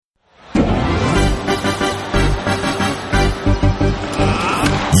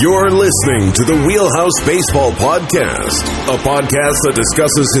You're listening to the Wheelhouse Baseball Podcast, a podcast that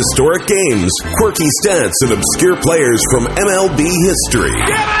discusses historic games, quirky stats, and obscure players from MLB history.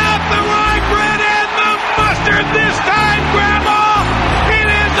 Get out the rye bread and the mustard this time, Grandma!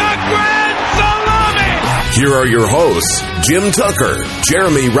 It is a grand salami! Here are your hosts, Jim Tucker,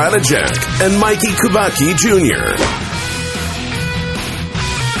 Jeremy Radajek, and Mikey Kubacki Jr.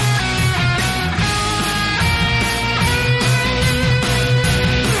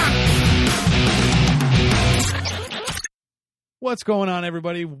 What's going on,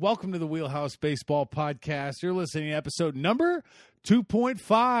 everybody? Welcome to the Wheelhouse Baseball Podcast. You're listening to episode number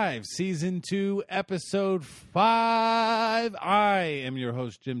 2.5, Season 2, Episode 5. I am your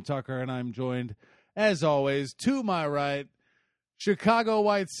host, Jim Tucker, and I'm joined, as always, to my right, Chicago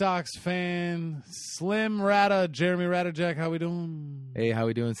White Sox fan, Slim Rada, Jeremy Radajek. How we doing? Hey, how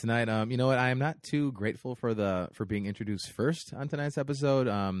we doing tonight? You know what? I am not too grateful for being introduced first on tonight's episode.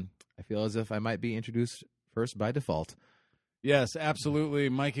 I feel as if I might be introduced first by default. Yes, absolutely.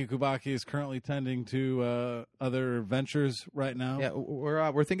 Mikey Kubacki is currently tending to other ventures right now. Yeah,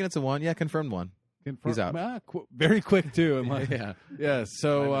 we're thinking it's a one. Yeah, confirmed one. He's out. Very quick, too. Yeah.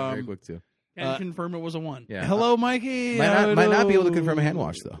 So very quick, too. And confirm it was a one. Yeah. Hello, Mikey. Might not be able to confirm a hand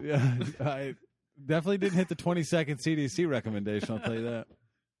wash, though. Yeah, I definitely didn't hit the 20-second CDC recommendation, I'll tell you that.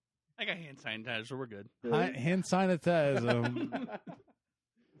 I got hand sanitizer, so we're good. Hand sanitizer.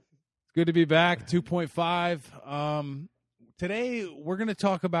 It's good to be back. 2.5. Today, we're going to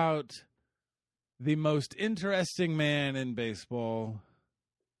talk about the most interesting man in baseball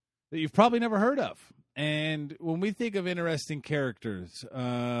that you've probably never heard of. And when we think of interesting characters,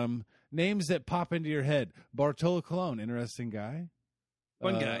 names that pop into your head, Bartolo Colon, interesting guy.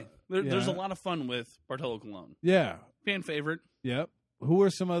 Fun guy. There's a lot of fun with Bartolo Colon. Yeah. Fan favorite. Yep. Who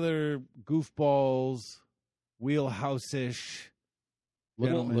are some other goofballs, wheelhouse-ish?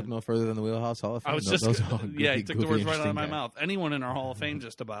 Look no further than the Wheelhouse Hall of Fame. I was just, he took the words right out of my mouth. Anyone in our Hall of Fame,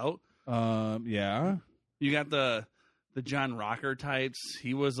 just about. Yeah. You got the John Rocker types.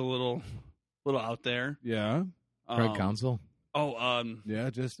 He was a little out there. Yeah. Craig Counsell. Batting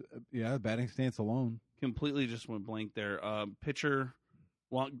stance alone. Completely just went blank there. Pitcher,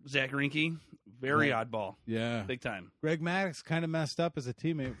 Zach Greinke, very oddball. Yeah. Big time. Greg Maddux kind of messed up as a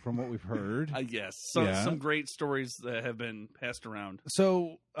teammate from what we've heard. Yes. Some great stories that have been passed around.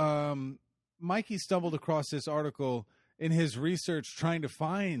 So, Mikey stumbled across this article in his research trying to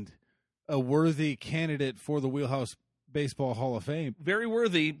find a worthy candidate for the Wheelhouse Baseball Hall of Fame. Very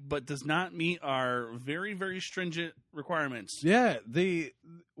worthy, but does not meet our very, very stringent requirements. Yeah.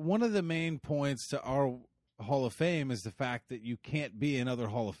 One of the main points to our Hall of Fame is the fact that you can't be in other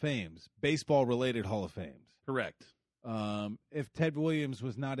Hall of Fames, baseball-related Hall of Fames. Correct. If Ted Williams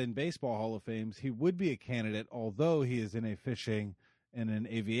was not in Baseball Hall of Fames, he would be a candidate, although he is in a fishing and an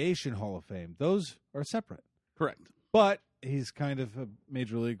aviation Hall of Fame. Those are separate. Correct. But he's kind of a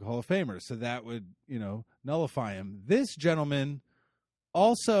Major League Hall of Famer, so that would, nullify him. This gentleman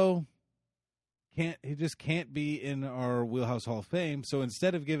also can't be in our Wheelhouse Hall of Fame, so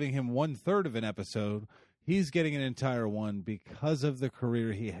instead of giving him 1/3 of an episode, he's getting an entire one because of the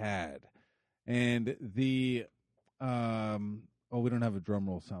career he had. And we don't have a drum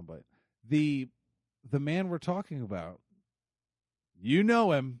roll soundbite. The man we're talking about, you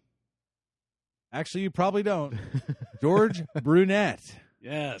know him. Actually, you probably don't. George Brunette.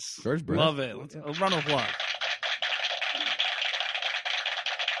 Yes. George Brunette. Love it. Let's a round of applause.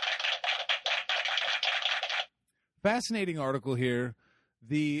 Fascinating article here.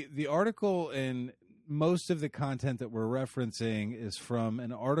 The article and most of the content that we're referencing is from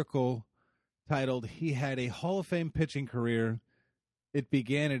an article titled, "He Had a Hall of Fame Pitching Career. It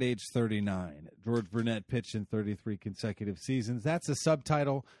Began at Age 39. George Brunette pitched in 33 consecutive seasons." That's a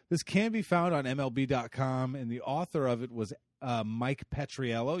subtitle. This can be found on MLB.com, and the author of it was Mike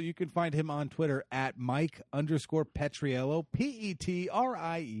Petriello. You can find him on Twitter at Mike_Petriello,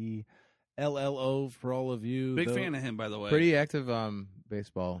 Petriello for all of you. Big fan of him, by the way. Pretty active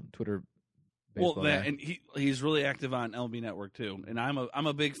baseball, Twitter baseball guy. And he's really active on LB Network, too. And I'm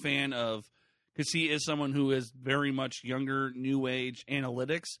a big fan of, because he is someone who is very much younger, new age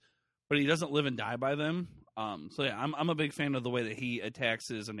analytics, but he doesn't live and die by them. I'm a big fan of the way that he attacks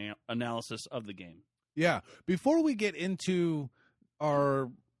his analysis of the game. Yeah. Before we get into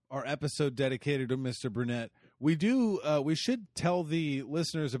our episode dedicated to Mr. Brunette, we should tell the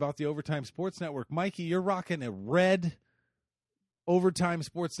listeners about the Overtime Sports Network. Mikey, you're rocking a red Overtime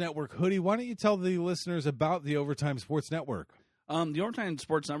Sports Network hoodie. Why don't you tell the listeners about the Overtime Sports Network? The Overtime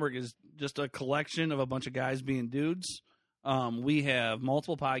Sports Network is just a collection of a bunch of guys being dudes. We have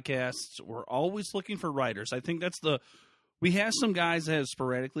multiple podcasts. We're always looking for writers. I think that's We have some guys that have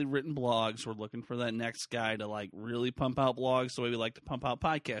sporadically written blogs. We're looking for that next guy to like really pump out blogs the way we like to pump out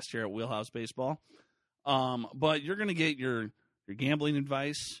podcasts here at Wheelhouse Baseball. But you're going to get your gambling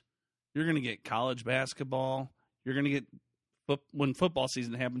advice. You're going to get college basketball. You're going to get when football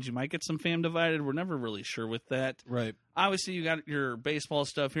season happens, you might get some fam divided. We're never really sure with that. Right. Obviously, you got your baseball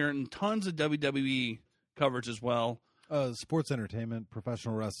stuff here and tons of WWE coverage as well. Sports entertainment,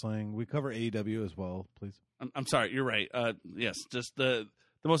 professional wrestling. We cover AEW as well, please. I'm sorry, you're right. Yes, just the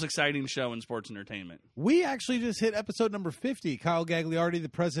most exciting show in sports entertainment. We actually just hit episode number 50. Kyle Gagliardi, the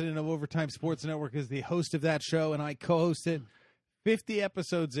president of Overtime Sports Network, is the host of that show, and I co-host it. 50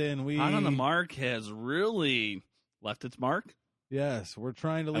 episodes in. Hot on the Mark has really left its mark. Yes, we're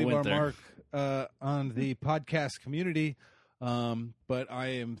trying to leave our mark on the podcast community, but I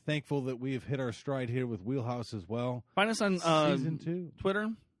am thankful that we have hit our stride here with Wheelhouse as well. Find us on Season 2. Twitter.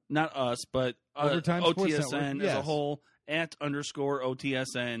 Not us, but Overtime Sports OTSN Network. as a whole,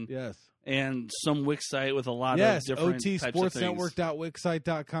 @_OTSN. Yes. And some Wix site with a lot of different types of things.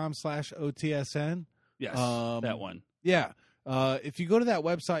 OTSportsnetwork.wixsite.com/OTSN. Yes, that one. Yeah. If you go to that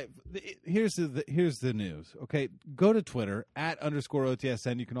website, here's the news. Okay, go to Twitter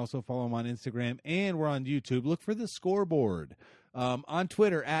 @_OTSN. You can also follow them on Instagram, and we're on YouTube. Look for the scoreboard on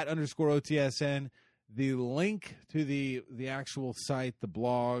Twitter @_OTSN. The link to the actual site, the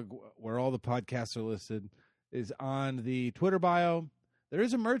blog where all the podcasts are listed, is on the Twitter bio. There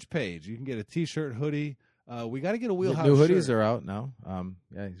is a merch page. You can get a T-shirt, hoodie. We got to get a Wheelhouse New hoodies shirt. are out now.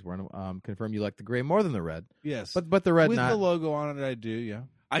 Yeah, he's wearing them. Confirm you like the gray more than the red. Yes, but the red with not. the logo on it. I do. Yeah.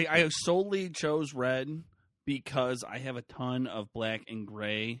 I solely chose red because I have a ton of black and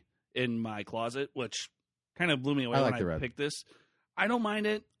gray in my closet, which kind of blew me away I like when the I red. picked this. I don't mind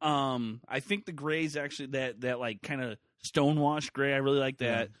it. I think the gray is actually that like kind of stonewash gray. I really like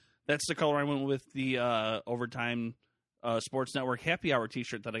that. Yeah. That's the color I went with the Overtime Sports Network Happy Hour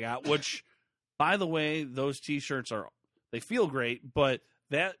T-shirt that I got. Which, by the way, those T-shirts they feel great, but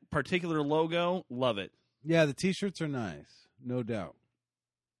that particular logo, love it. Yeah, the T-shirts are nice, no doubt.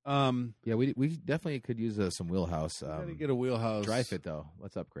 Yeah, we definitely could use some Wheelhouse. Got to get a Wheelhouse Dry fit though.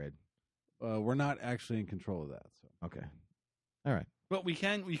 Let's upgrade. We're not actually in control of that. So. Okay. All right. But we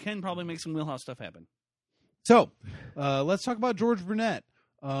can probably make some Wheelhouse stuff happen. So, let's talk about George Brunette.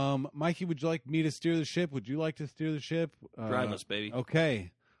 Mikey, would you like me to steer the ship? Would you like to steer the ship? Drive us, baby.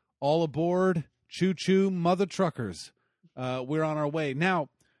 Okay. All aboard. Choo-choo, mother truckers. We're on our way. Now,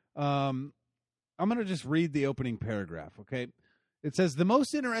 I'm going to just read the opening paragraph, okay? It says, the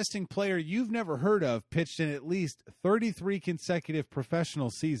most interesting player you've never heard of pitched in at least 33 consecutive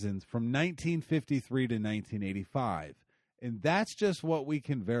professional seasons from 1953 to 1985. And that's just what we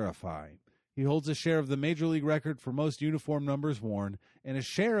can verify. He holds a share of the Major League record for most uniform numbers worn and a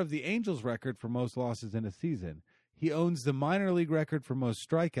share of the Angels record for most losses in a season. He owns the minor league record for most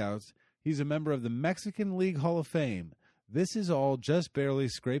strikeouts. He's a member of the Mexican League Hall of Fame. This is all just barely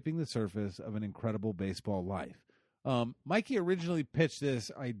scraping the surface of an incredible baseball life. Mikey originally pitched this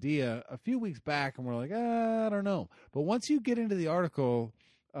idea a few weeks back, and we're like, I don't know. But once you get into the article,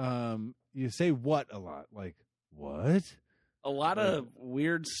 you say what a lot. Like, what? A lot of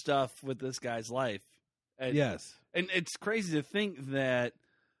weird stuff with this guy's life. Yes. And it's crazy to think that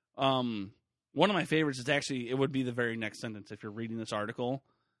one of my favorites is actually, it would be the very next sentence if you're reading this article.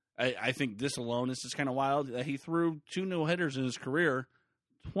 I think this alone is just kind of wild. He threw 2 no-hitters in his career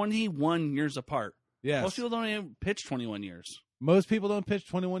 21 years apart. Yes. Most people don't even pitch 21 years. Most people don't pitch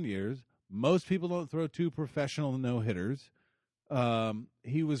 21 years. Most people don't throw 2 professional no-hitters.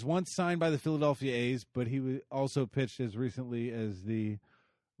 He was once signed by the Philadelphia A's, but he also pitched as recently as the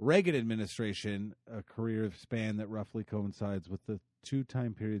Reagan administration, a career span that roughly coincides with the 2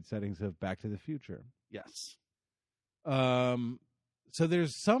 time period settings of Back to the Future. Yes. So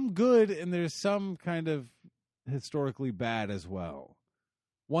there's some good and there's some kind of historically bad as well.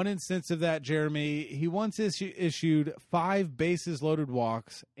 One instance of that, Jeremy, he once issued 5 bases loaded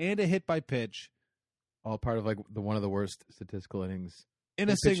walks and a hit by pitch. All part of like one of the worst statistical innings In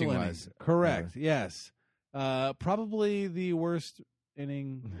a single inning. pitching-wise. Correct, yes. Probably the worst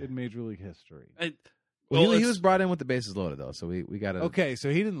inning in Major League history. Well, he was brought in with the bases loaded though, so we got to. Okay, so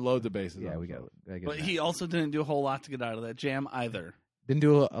he didn't load the bases. Yeah, up, we so. got. But he also didn't do a whole lot to get out of that jam either. Didn't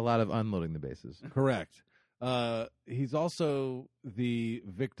do a lot of unloading the bases. Correct. He's also the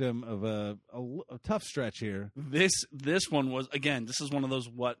victim of a tough stretch here. This one was, again, this is one of those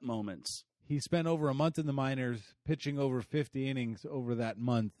what moments. He spent over a month in the minors, pitching over 50 innings over that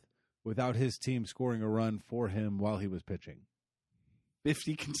month without his team scoring a run for him while he was pitching.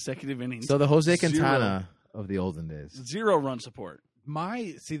 50 consecutive innings. So the Jose Quintana of the olden days. 0 run support.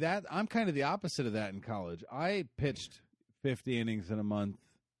 I'm kind of the opposite of that in college. I pitched 50 innings in a month.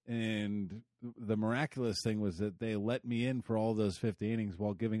 And the miraculous thing was that they let me in for all those 50 innings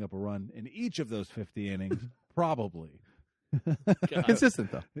while giving up a run in each of those 50 innings, probably.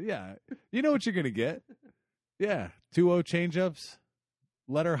 Consistent, though. Yeah. You know what you're going to get. Yeah. 2-0 changeups,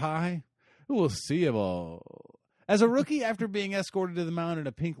 letter high. We'll see them all. As a rookie, after being escorted to the mound in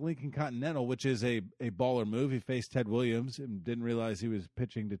a pink Lincoln Continental, which is a baller move, he faced Ted Williams and didn't realize he was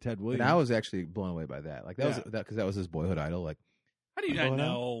pitching to Ted Williams. And I was actually blown away by that. Like that was because that was his boyhood idol. Like, How do you not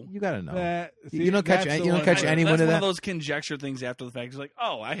know? You got to know. See, you don't catch any winner That's of one that. of those conjecture things after the fact. It's like,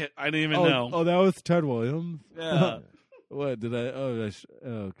 oh, I didn't even know. Oh, that was Ted Williams. Yeah. What did I? Oh,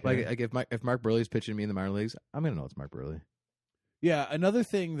 okay. Like if Mark Burley's pitching me in the minor leagues, I'm gonna know it's Mark Burley. Yeah, another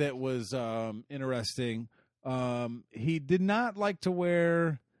thing that was interesting, he did not like to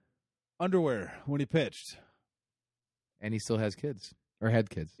wear underwear when he pitched. And he still has kids or had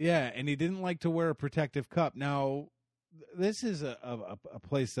kids. Yeah, and he didn't like to wear a protective cup. Now, this is a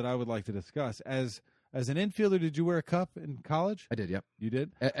place that I would like to discuss. As an infielder, did you wear a cup in college? I did. Yep. You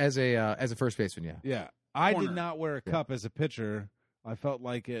did? As a first baseman, yeah. Yeah. I Corner. did not wear a cup as a pitcher. I felt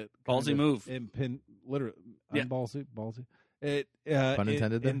like it Ballsy move. Literally, Yeah. Ballsy. It Pun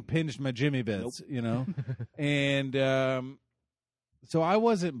intended there? impinged my Jimmy bits, you know, and so I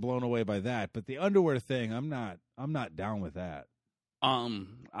wasn't blown away by that. But the underwear thing, I'm not down with that.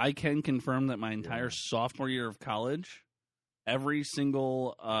 I can confirm that my entire sophomore year of college, every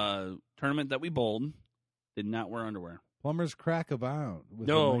single tournament that we bowled, did not wear underwear. Plumber's crack abound.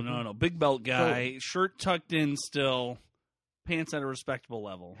 No. Big belt guy, shirt tucked in still, pants at a respectable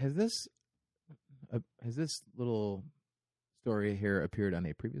level. Has this little story here appeared on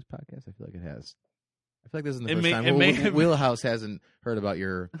a previous podcast? I feel like it has. I feel like this is the first time Wheelhouse hasn't heard about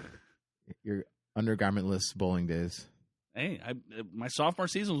your undergarmentless bowling days. Hey, my sophomore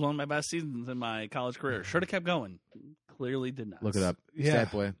season was one of my best seasons in my college career. Should have kept going. Clearly did not. Look it up. Yeah.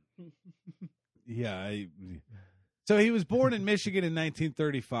 Stat boy. Yeah. So he was born in Michigan in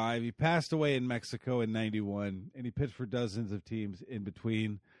 1935. He passed away in Mexico in 91, and he pitched for dozens of teams in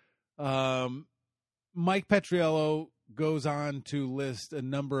between. Mike Petriello goes on to list a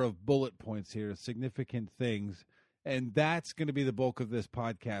number of bullet points here, significant things, and that's going to be the bulk of this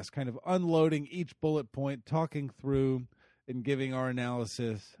podcast, kind of unloading each bullet point, talking through and giving our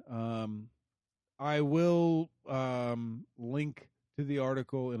analysis. I will link to the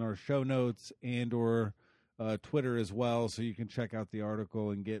article in our show notes and or Twitter as well, so you can check out the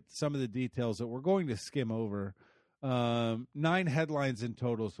article and get some of the details that we're going to skim over. 9 headlines in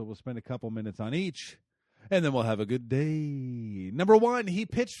total, so we'll spend a couple minutes on each, and then we'll have a good day. Number 1, he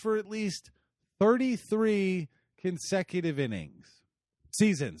pitched for at least 33 consecutive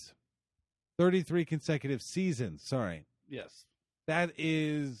seasons. 33 consecutive seasons, sorry. Yes. That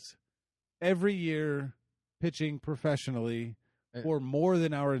is every year pitching professionally for more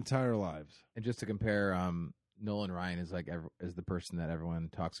than our entire lives. And just to compare, Nolan Ryan is is the person that everyone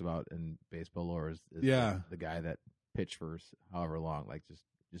talks about in baseball lore. Is the guy that pitched for however long, like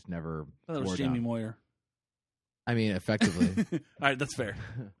just never. I thought it was Jamie Moyer. I mean, effectively. All right, that's fair.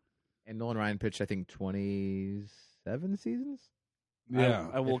 And Nolan Ryan pitched, I think, 27 seasons. Yeah,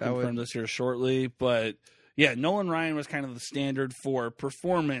 I will confirm this here shortly, but yeah, Nolan Ryan was kind of the standard for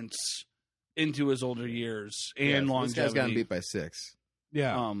performance into his older years and longevity. This guy's gotten beat by 6.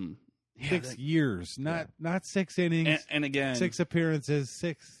 Yeah. 6 years, not 6 innings, and again 6 appearances,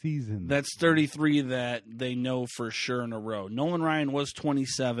 6 seasons. That's 33 that they know for sure in a row. Nolan Ryan was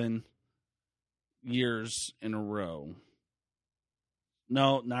 27 years in a row.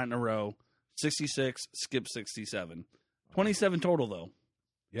 No, not in a row. 66, skip 67. 27 total, though.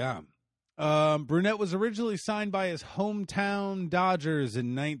 Yeah. Brunette was originally signed by his hometown Dodgers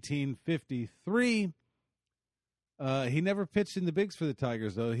in 1953. He never pitched in the bigs for the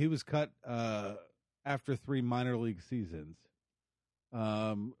Tigers, though. He was cut after 3 minor league seasons.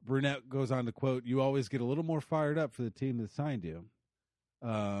 Brunette goes on to quote, "You always get a little more fired up for the team that signed you,"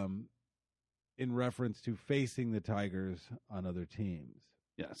 in reference to facing the Tigers on other teams.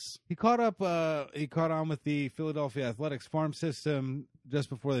 Yes. He caught on with the Philadelphia Athletics farm system just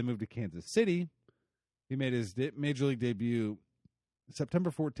before they moved to Kansas City. He made his major league debut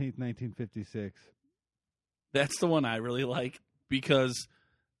September 14th, 1956. That's the one I really like because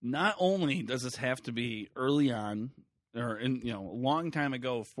not only does this have to be early on or a long time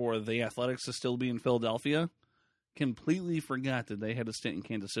ago for the Athletics to still be in Philadelphia, completely forgot that they had a stint in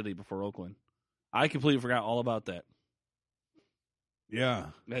Kansas City before Oakland. I completely forgot all about that. Yeah.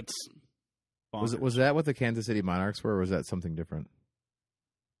 That's bonkers. Was that what the Kansas City Monarchs were, or was that something different?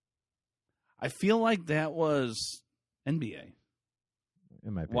 I feel like that was NBA.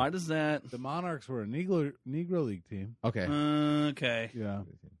 It might be. Why does that? The Monarchs were a Negro League team. Okay. Okay. Yeah.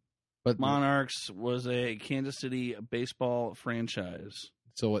 But Monarchs was a Kansas City baseball franchise.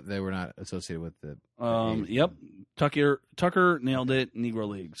 So what? They were not associated with the. Yep. Tucker nailed it. Negro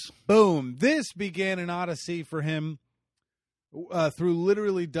Leagues. Boom. This began an odyssey for him through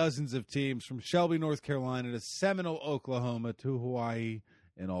literally dozens of teams, from Shelby, North Carolina to Seminole, Oklahoma to Hawaii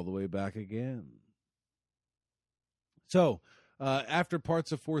and all the way back again. So, after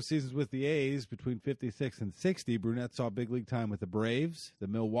parts of 4 seasons with the A's between 56 and 60, Brunette saw big league time with the Braves, the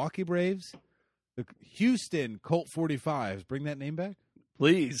Milwaukee Braves, the Houston Colt 45s. Bring that name back.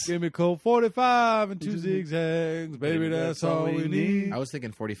 Please. Give me Colt 45 and 2 zigzags. Baby, that's all we need. I was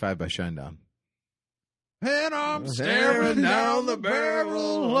thinking 45 by Shinedown. And I'm staring down the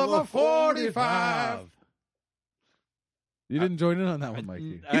barrel of a 45. You didn't join in on that one,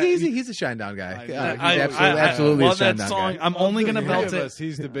 Mikey. He's a Shinedown guy. I absolutely love a that Shinedown song. guy. I'm only going to belt it.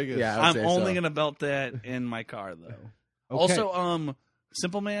 He's the biggest. Yeah, I'm only going to belt that in my car, though. Okay. Also,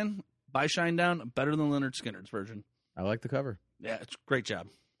 Simple Man by Shinedown, better than Leonard Skinner's version. I like the cover. Yeah, it's great job.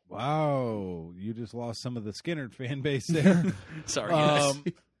 Wow, you just lost some of the Skinner fan base there. Sorry, guys.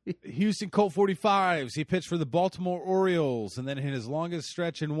 Houston Colt 45s. He pitched for the Baltimore Orioles, and then in his longest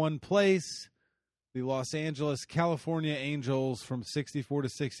stretch in one place, the Los Angeles, California Angels from 64 to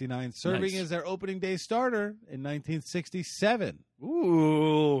 69, serving as their opening day starter in 1967.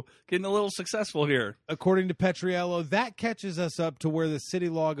 Ooh, getting a little successful here. According to Petriello, that catches us up to where the city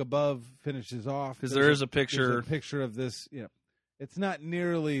log above finishes off. Because there is a picture. There's a picture of this. You know, it's not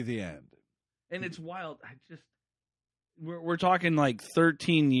nearly the end. And it's wild. We're talking like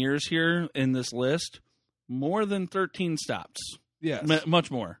 13 years here in this list. More than 13 stops. Yes. Much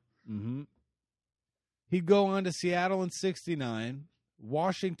more. Mm-hmm. He'd go on to Seattle in 69,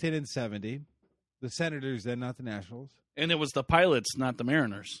 Washington in 70, the Senators then, not the Nationals. And it was the Pilots, not the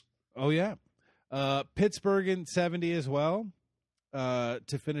Mariners. Oh, yeah. Pittsburgh in 70 as well,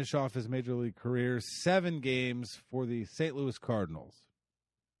 to finish off his Major League career. 7 games for the St. Louis Cardinals.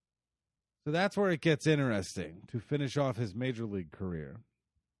 So that's where it gets interesting, to finish off his Major League career.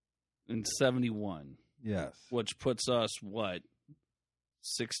 In 71. Yes. Which puts us, 15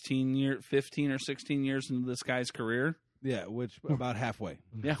 or 16 years into this guy's career? Yeah, which about halfway.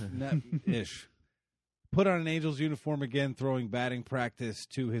 Yeah. Ish. Put on an Angels uniform again, throwing batting practice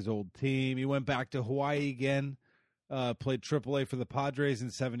to his old team. He went back to Hawaii again, played AAA for the Padres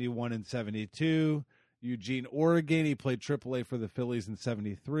in 71 and 72. Eugene, Oregon, he played AAA for the Phillies in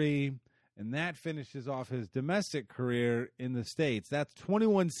 73. And that finishes off his domestic career in the States. That's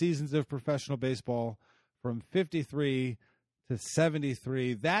 21 seasons of professional baseball from 53 to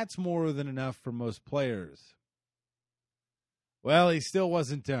 73. That's more than enough for most players. Well, he still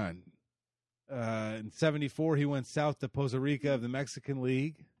wasn't done. In 74, he went south to Poza Rica of the Mexican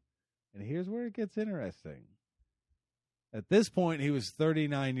League. And here's where it gets interesting. At this point, he was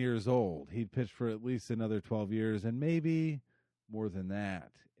 39 years old. He'd pitched for at least another 12 years and maybe more than that.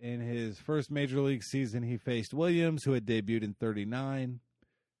 In his first Major League season, he faced Williams, who had debuted in 39.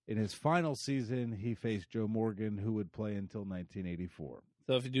 In his final season, he faced Joe Morgan, who would play until 1984.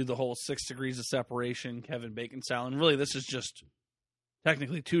 So if you do the whole 6 degrees of separation, Kevin Bacon style, and really this is just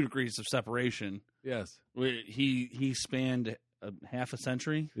technically 2 degrees of separation. Yes. He spanned half a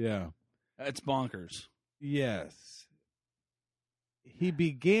century. Yeah. It's bonkers. Yes. He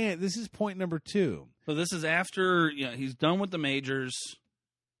began, this is point number 2. So this is after he's done with the majors.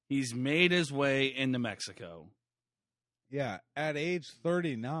 He's made his way into Mexico. Yeah, at age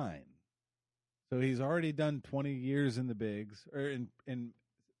 39. So he's already done 20 years in the bigs, or in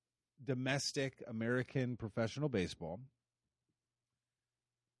domestic American professional baseball.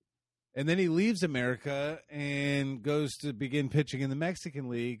 And then he leaves America and goes to begin pitching in the Mexican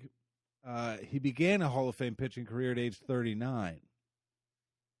League. He began a Hall of Fame pitching career at age 39.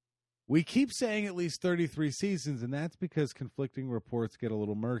 We keep saying at least 33 seasons, and that's because conflicting reports get a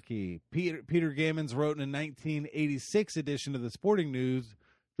little murky. Peter Gammons wrote in a 1986 edition of the Sporting News,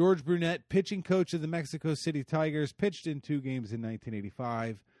 George Brunette, pitching coach of the Mexico City Tigers, pitched in 2 games in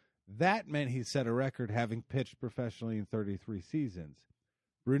 1985. That meant he set a record, having pitched professionally in 33 seasons.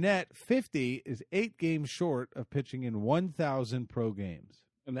 Brunette, 50, is 8 games short of pitching in 1,000 pro games.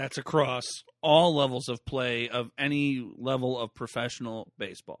 And that's across all levels of play of any level of professional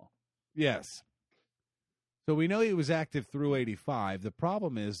baseball. Yes. So we know he was active through 85. The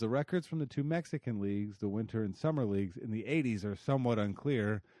problem is the records from the 2 Mexican leagues, the winter and summer leagues, in the 80s are somewhat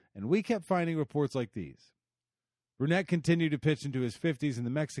unclear, and we kept finding reports like these. Brunette continued to pitch into his 50s in the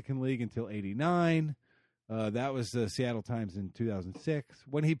Mexican League until 89. That was the Seattle Times in 2006.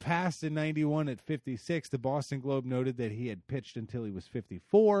 When he passed in 91 at 56, the Boston Globe noted that he had pitched until he was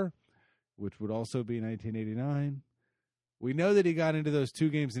 54, which would also be 1989. We know that he got into those 2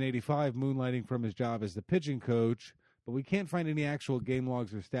 games in 85, moonlighting from his job as the pitching coach, but we can't find any actual game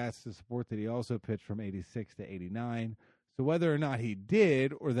logs or stats to support that he also pitched from 86 to 89. So whether or not he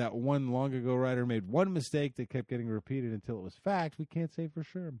did, or that one long-ago writer made one mistake that kept getting repeated until it was fact, we can't say for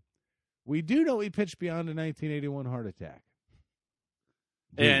sure. We do know he pitched beyond a 1981 heart attack.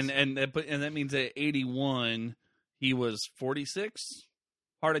 And that means at 81, he was 46.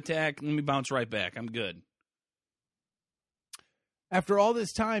 Heart attack. Let me bounce right back. I'm good. After all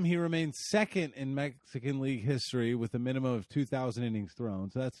this time, he remains second in Mexican League history with a minimum of 2,000 innings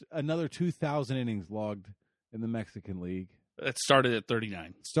thrown. So that's another 2,000 innings logged in the Mexican League. It started at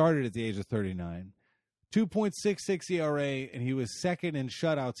 39. Started at the age of 39. 2.66 ERA, and he was second in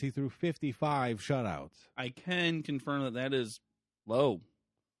shutouts. He threw 55 shutouts. I can confirm that is low.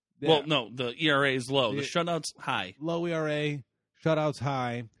 Yeah. Well, no, the ERA is low. The shutouts, high. Low ERA, shutouts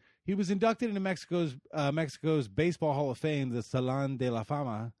high. He was inducted into Mexico's Baseball Hall of Fame, the Salón de la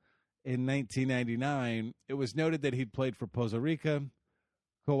Fama, in 1999. It was noted that he'd played for Poza Rica,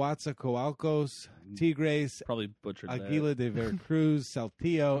 Coatzacoalcos, Tigres, probably butchered Aguila de Veracruz,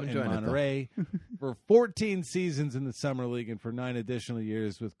 Saltillo, and Monterrey for 14 seasons in the Summer League and for 9 additional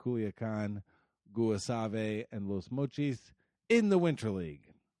years with Culiacán, Guasave, and Los Mochis in the Winter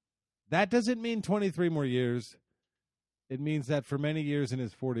League. That doesn't mean 23 more years. It means that for many years in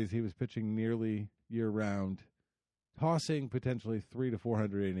his 40s, he was pitching nearly year-round, tossing potentially 300 to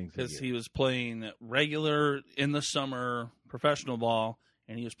 400 innings. Because he was playing regular in the summer professional ball,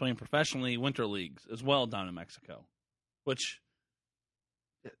 and he was playing professionally winter leagues as well down in Mexico. Which,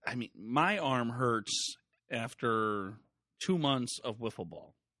 I mean, my arm hurts after 2 months of wiffle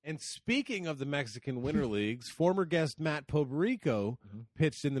ball. And speaking of the Mexican Winter Leagues, former guest Matt Poberico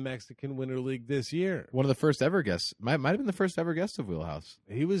pitched in the Mexican Winter League this year. One of the first ever guests. Might have been the first ever guest of Wheelhouse.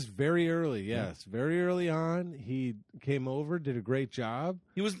 He was very early, yes. Yeah. Very early on. He came over, did a great job.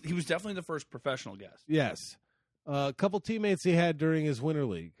 He was definitely the first professional guest. Yes. A couple teammates he had during his Winter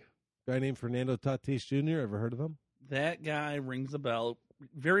League. A guy named Fernando Tatis Jr., ever heard of him? That guy rings a bell.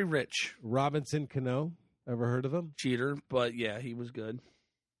 Very rich. Robinson Cano, ever heard of him? Cheater, but yeah, he was good.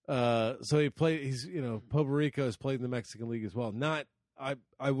 So he played. Poberico has played in the Mexican League as well.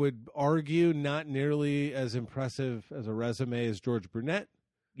 I would argue, not nearly as impressive as a resume as George Brunette.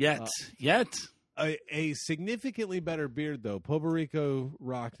 Yet. A significantly better beard though. Poberico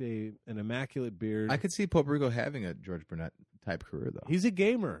rocked an immaculate beard. I could see Poberico having a George Brunette type career though. He's a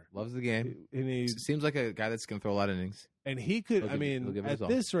gamer, loves the game, and he seems like a guy that's going to throw a lot of innings. And he could. At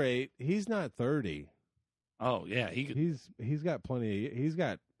this rate, he's not 30. Oh yeah, he could. He's got plenty. He's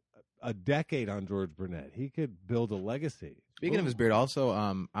got a decade on George Brunette. He could build a legacy. Speaking of his beard, also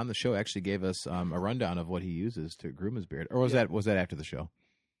on the show actually gave us a rundown of what he uses to groom his beard. Or was that after the show?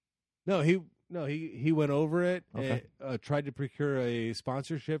 No, he went over it. Okay. And tried to procure a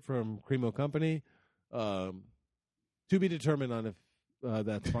sponsorship from Cremo Company. To be determined on if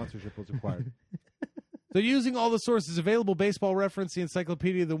that sponsorship was required. So using all the sources available, Baseball Reference, the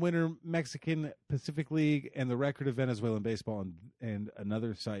Encyclopedia of the Winter Mexican Pacific League, and the Record of Venezuelan Baseball, and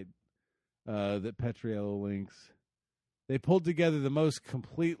another site that Petriello links, they pulled together the most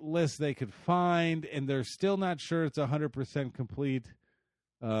complete list they could find, and they're still not sure it's 100% complete.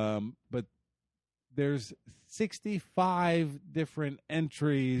 But there's 65 different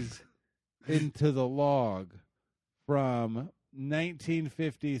entries into the log from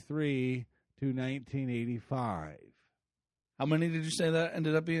 1953 to 1985. How many did you say that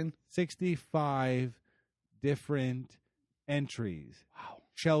ended up being? 65 different entries. Wow.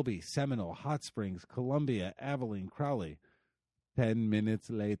 Shelby, Seminole, Hot Springs, Columbia, Abilene, Crowley. 10 minutes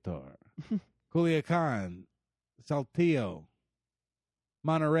later. Culiacan, Saltillo,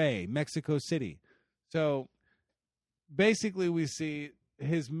 Monterrey, Mexico City. So basically we see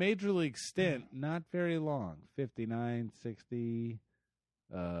his major league stint, not very long. 59, 60,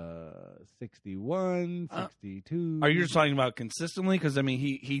 61, 62. Are you just talking about consistently? Because, I mean,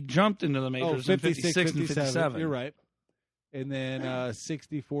 he jumped into the majors in 56 and 57. You're right. And then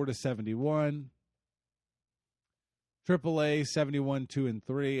 64 to 71. AAA 71, 2 and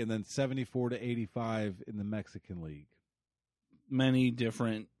 3, and then 74 to 85 in the Mexican League. Many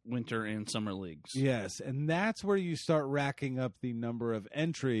different winter and summer leagues. Yes, and that's where you start racking up the number of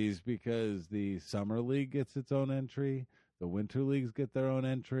entries, because the summer league gets its own entry, the winter leagues get their own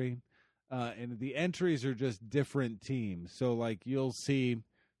entry, and the entries are just different teams. So, like, you'll see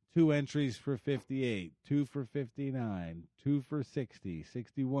 2 entries for 58, 2 for 59, 2 for 60,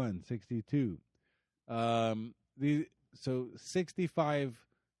 61, 62. So 65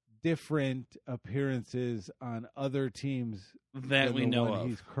 different appearances on other teams that we know of.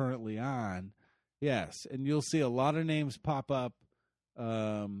 He's currently on. Yes, and you'll see a lot of names pop up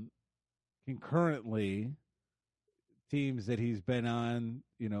concurrently. Teams that he's been on,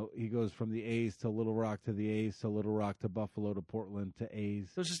 he goes from the A's to Little Rock to the A's to Little Rock to Buffalo to Portland to A's.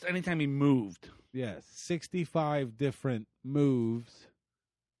 So it's just anytime he moved. Yes, 65 different moves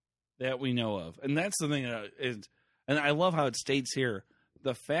that we know of. And that's the thing and I love how it states here,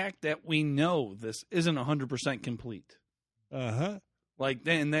 the fact that we know this isn't 100% complete. Like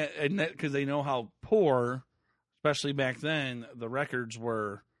then that because they know how poor, especially back then, the records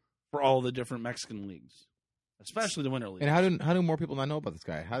were for all the different Mexican leagues. Especially the winter league. And how do more people not know about this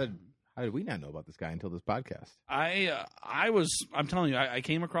guy? How did we not know about this guy until this podcast? I'm telling you, I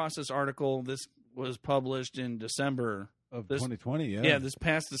came across this article. This was published in December of 2020. Yeah, this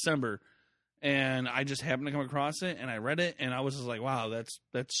past December, and I just happened to come across it, and I read it, and I was just like, wow,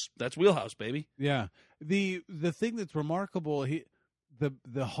 that's wheelhouse, baby. Yeah. The thing that's remarkable,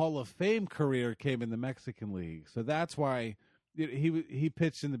 the Hall of Fame career came in the Mexican League, so that's why. He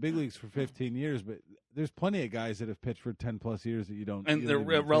pitched in the big leagues for 15 years, but there's plenty of guys that have pitched for 10 plus years that you don't. And they're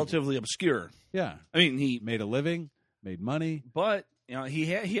relatively obscure. Yeah, I mean he made a living, made money, but he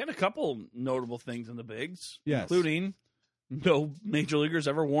had a couple notable things in the bigs, yes, including no major leaguers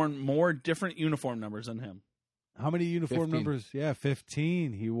ever worn more different uniform numbers than him. How many uniform 15. numbers? Yeah,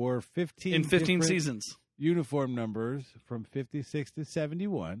 15. He wore 15 in 15 seasons. Uniform numbers from 56 to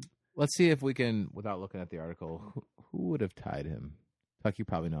 71. Let's see if we can, without looking at the article, who would have tied him? Tuck, you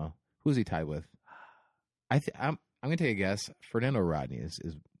probably know. Who's he tied with? I'm going to take a guess. Fernando Rodney is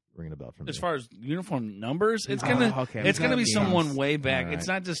ringing a bell for me. As far as uniform numbers, it's gonna be someone way back. Right. It's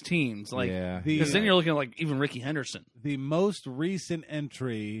not just teams, like because then you're looking at like even Ricky Henderson. The most recent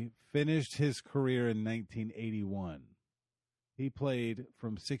entry finished his career in 1981. He played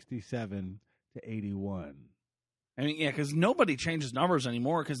from 67 to 81. I mean, yeah, because nobody changes numbers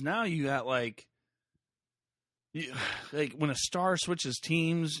anymore. Because now you got like when a star switches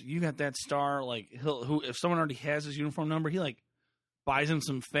teams, you got that star like if someone already has his uniform number, he like buys him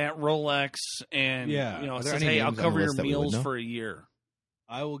some fat Rolex and says, "Hey, I'll cover your meals for a year."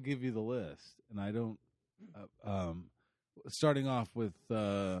 I will give you the list, and I don't. Starting off with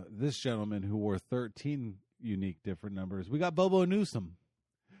this gentleman who wore 13 unique different numbers, we got Bobo Newsom.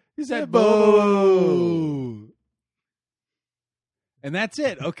 He said, "Bo." And that's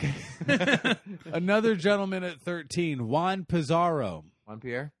it. Okay. Another gentleman at 13, Juan Pizarro. Juan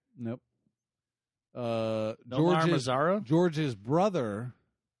Pierre? Nope. George's brother,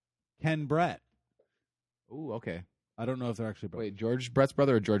 Ken Brett. Ooh, okay. I don't know if they're actually brothers. Wait, George Brett's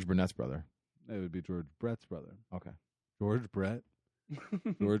brother or George Burnett's brother? It would be George Brett's brother. Okay. George Brett,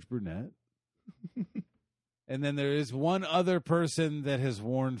 George Burnett. And then there is one other person that has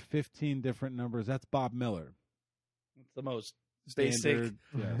worn 15 different numbers. That's Bob Miller. It's the most basic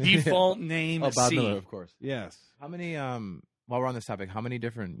default name. Oh, Bob Miller, of course. Yes. How many? While we're on this topic, how many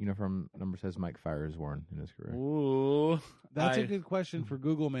different uniform numbers has Mike Fiers worn in his career? Ooh, that's a good question for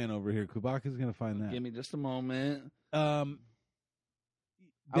Google Man over here. Kubaka's going to find that. Give me just a moment. I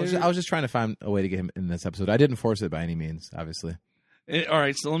was just trying to find a way to get him in this episode. I didn't force it by any means, obviously. All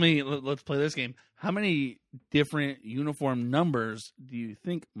right, so let's play this game. How many different uniform numbers do you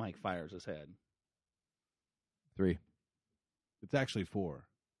think Mike Fiers has had? 3. It's actually 4.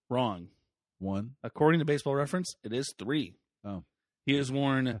 Wrong. 1. According to Baseball Reference, it is 3. Oh. He has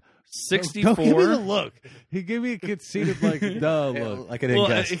worn 64. Don't give me the look. He gave me a conceited look. Like I didn't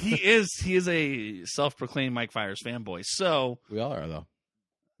guess. He is a self-proclaimed Mike Fiers fanboy. So we all are, though.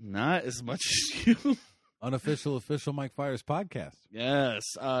 Not as much as you. Unofficial, official Mike Fiers podcast. Yes.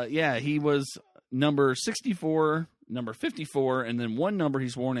 He was number 64, number 54, and then one number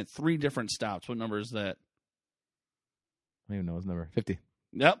he's worn at 3 different stops. What number is that? I don't even know his number. 50.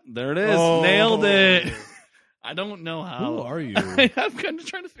 Yep, there it is. Oh. Nailed it. I don't know how. Who are you? I'm kind of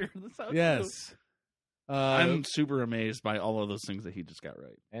trying to figure this out. Yes. I'm super amazed by all of those things that he just got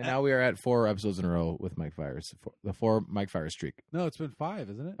right. And now we are at 4 episodes in a row with Mike Fiers. The 4 Mike Fiers streak. No, it's been 5,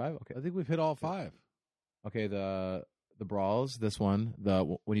 isn't it? 5? Okay. I think we've hit all 5. Okay, the brawls, this one,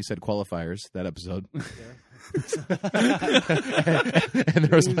 when you said qualifiers, that episode. and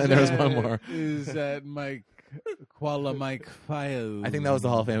there was one more. Is that Mike Fiers? I think that was the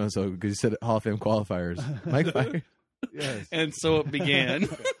Hall of Fame episode because you said Hall of Fame qualifiers. Mike Fiers. Yes. And so it began.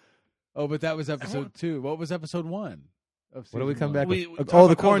 Oh, but that was episode 2. What was episode 1? What do we come back with?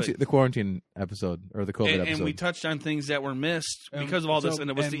 The quarantine episode, or the COVID episode. And we touched on things that were missed because of all this, and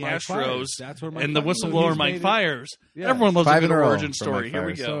it was the Mike Astros Fiers. That's where and the whistleblower Mike Fiers. Yeah. Everyone loves 5 a in good a row origin story. Here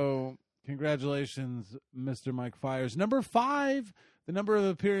we go. So Congratulations, Mr. Mike Fiers. Number 5, the number of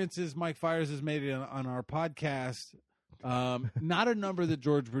appearances Mike Fiers has made on our podcast. Not a number that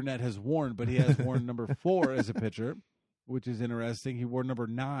George Brunette has worn, but he has worn number 4 as a pitcher, which is interesting. He wore number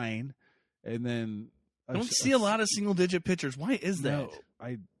 9, and then I don't see a lot of single-digit pitchers. Why is that?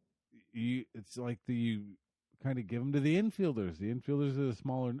 No, it's like you kind of give them to the infielders. The infielders are the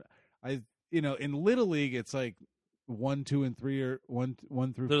smaller. In Little League, it's like 1, 2, and 3 or 1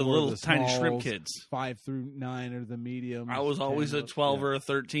 through 4. They're the little the tiny smalls, shrimp kids. 5 through 9 are the mediums. I was always a 12 or a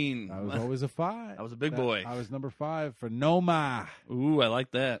 13. I was always a 5. I was a big boy. I was number 5 for Noma. Ooh, I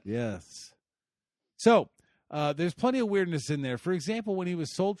like that. Yes. So there's plenty of weirdness in there. For example, when he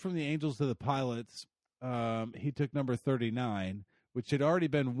was sold from the Angels to the Pilots, he took number 39, which had already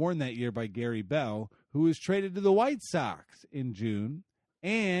been worn that year by Gary Bell, who was traded to the White Sox in June,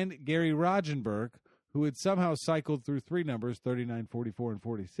 and Gary Rogenberg, who had somehow cycled through 3 numbers, 39, 44, and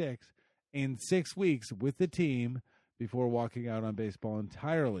 46, in 6 weeks with the team before walking out on baseball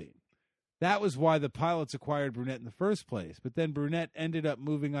entirely. That was why the Pilots acquired Brunette in the first place. But then Brunette ended up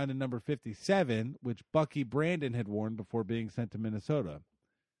moving on to number 57, which Bucky Brandon had worn before being sent to Minnesota.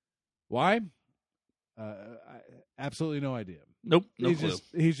 Why? Absolutely no idea. Nope, no clue.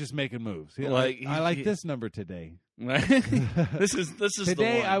 He's just making moves. I like this number today. This is today.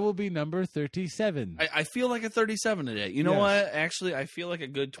 the one. I will be number 37. I feel like a 37 today. You know Yes. what? Actually, I feel like a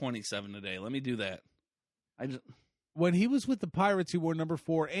good 27 today. Let me do that. When he was with the Pirates, he wore number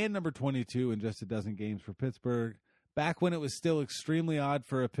 4 and number 22 in just a dozen games for Pittsburgh. Back when it was still extremely odd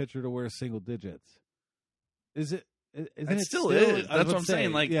for a pitcher to wear single digits. Isn't it still is. That's what I'm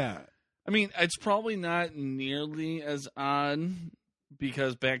saying. Like, yeah. I mean, it's probably not nearly as odd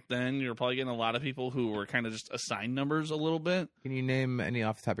because back then you're probably getting a lot of people who were kind of just assigned numbers a little bit. Can you name any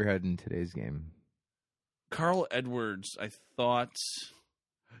off the top of your head in today's game? Carl Edwards, I thought.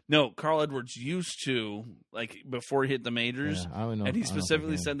 No, Carl Edwards used to, like, before he hit the majors. Yeah, I don't know, and he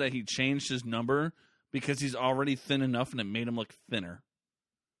specifically said that he changed his number because he's already thin enough and it made him look thinner.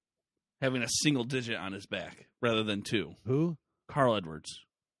 Having a single digit on his back rather than 2. Who? Carl Edwards.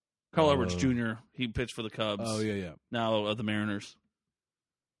 Carl Edwards Jr. He pitched for the Cubs. Oh, yeah. Now of the Mariners.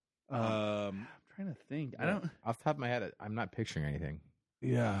 I'm trying to think. I don't. Off the top of my head, I'm not picturing anything.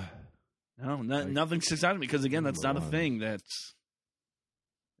 Yeah. No, nothing sticks out to me because again, that's not a thing. That's.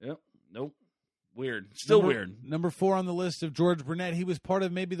 Yep. Nope. Weird. Still weird. Number 4 on the list of George Brunette. He was part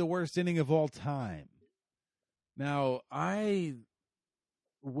of maybe the worst inning of all time. Now, I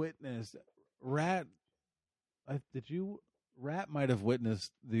witnessed Rat might have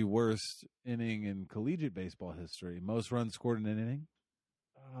witnessed the worst inning in collegiate baseball history. Most runs scored in an inning.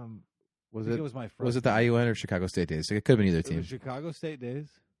 Was it was my first. Was it the IUN or Chicago State days? It could have been either It team. was Chicago State days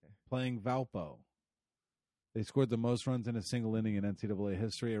playing Valpo. They scored the most runs in a single inning in NCAA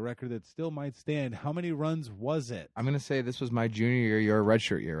history, a record that still might stand. How many runs was it? I'm going to say this was my junior year, your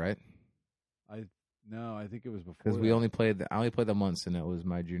redshirt year, right? No, I think it was before. Because I only played them once, and it was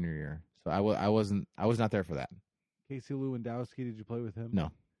my junior year. So I was not there for that. Casey Lewandowski, did you play with him?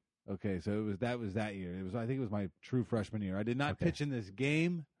 No. Okay, so that was that year. I think it was my true freshman year. I did not pitch in this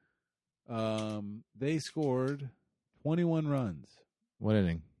game. They scored 21 runs. What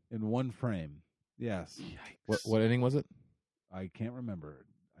inning? In one frame. Yes. What inning was it? I can't remember.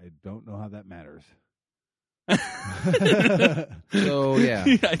 I don't know how that matters. So yeah,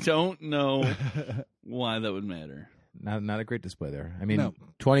 I don't know why that would matter. Not a great display there. I mean, No.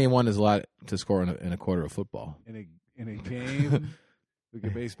 21 is a lot to score in a quarter of football. In a game, like a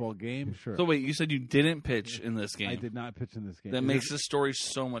baseball game, sure. So wait, you said you didn't pitch in this game. I did not pitch in this game. That makes this story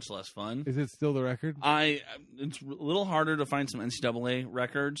so much less fun. Is it still the record? It's a little harder to find some NCAA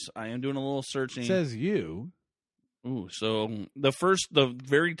records. I am doing a little searching. It says you. Ooh, so the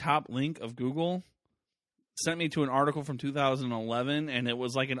very top link of Google sent me to an article from 2011, and it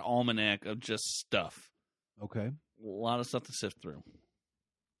was like an almanac of just stuff. Okay. A lot of stuff to sift through.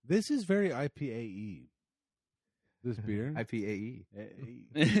 This is very IPA-y. This beer. IPAE.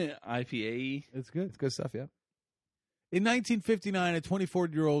 IPA. It's good. It's good stuff, yeah. In 1959, a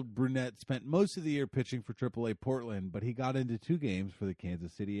 24-year-old Brunette spent most of the year pitching for AAA Portland, but he got into 2 games for the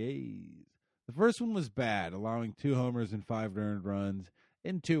Kansas City A's. The first one was bad, allowing 2 homers and 5 earned runs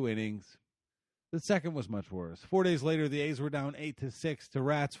in 2 innings. The second was much worse. 4 days later, the A's were down 8-6 to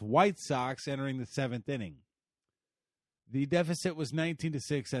Rats White Sox entering the 7th inning. The deficit was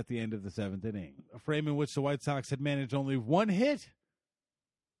 19-6 at the end of the 7th inning, a frame in which the White Sox had managed only 1 hit,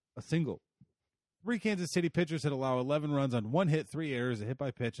 a single. 3 Kansas City pitchers had allowed 11 runs on 1 hit, 3 errors, a hit by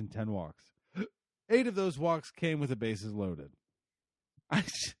pitch, and 10 walks. 8 of those walks came with the bases loaded.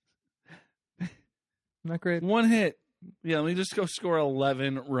 Not great. 1 hit, Yeah, let me just go score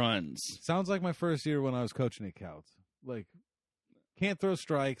 11 runs. Sounds like my first year when I was coaching at Couts. Like, can't throw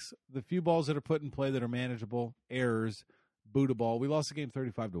strikes. The few balls that are put in play that are manageable, errors, boot a ball. We lost the game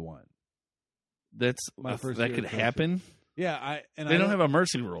 35-1. That's My first that year could of coaching. happen. Yeah, They don't have a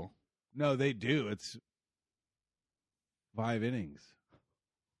mercy rule. No, they do. It's 5 innings.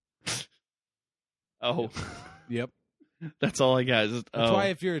 Oh, Yep. that's all I got. That's why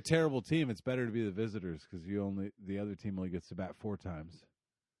if you're a terrible team, it's better to be the visitors because the other team only gets to bat 4 times.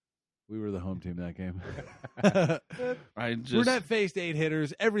 We were the home team that game. Burnett faced 8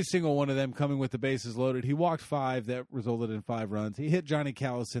 hitters, every single one of them coming with the bases loaded. He walked 5, that resulted in 5 runs. He hit Johnny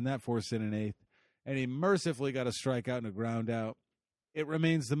Callison, that forced in an 8th, and he mercifully got a strikeout and a ground out. It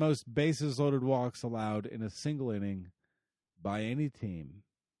remains the most bases loaded walks allowed in a single inning by any team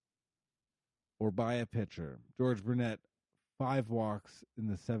or by a pitcher. George Burnett, 5 walks in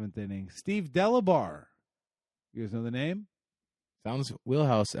the 7th inning. Steve Delabar. You guys know the name? Sounds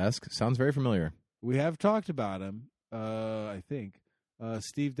wheelhouse-esque. Sounds very familiar. We have talked about him, I think.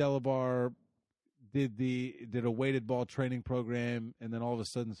 Steve Delabar did a weighted ball training program, and then all of a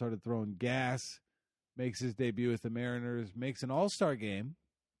sudden started throwing gas, makes his debut with the Mariners, makes an all-star game,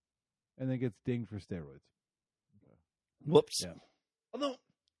 and then gets dinged for steroids. Whoops. Yeah. Although,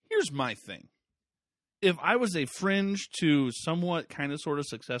 here's my thing. If I was a fringe to somewhat kind of sort of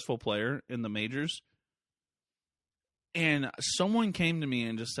successful player in the majors, and someone came to me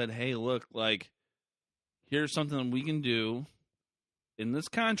and just said, hey, look, like, here's something we can do in this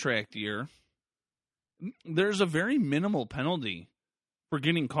contract year. There's a very minimal penalty for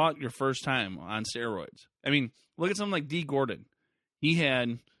getting caught your first time on steroids. I mean, look at something like D. Gordon. He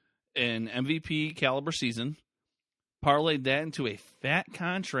had an MVP caliber season, parlayed that into a fat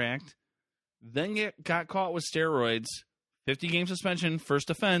contract, then got caught with steroids, 50-game suspension, first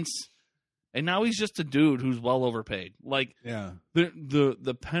offense, and now he's just a dude who's well overpaid. Like, Yeah.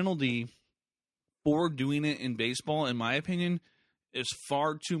 the penalty for doing it in baseball, in my opinion, is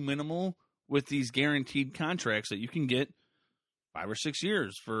far too minimal with these guaranteed contracts that you can get 5 or 6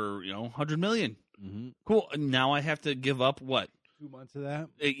 years for, $100 million. Mm-hmm. Cool. Now I have to give up what? 2 months of that?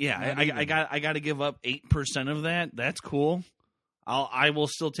 Yeah, Not I even. got to give up 8% of that. That's cool. I will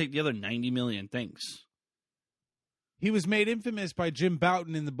still take the other $90 million. Thanks. He was made infamous by Jim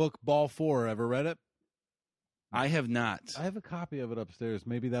Bouton in the book Ball 4. Ever read it? I have not. I have a copy of it upstairs.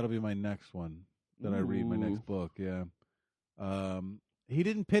 Maybe that'll be my next one that I read, my next book. Yeah. He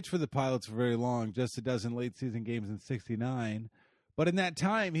didn't pitch for the Pilots for very long, just a dozen late-season games in '69. But in that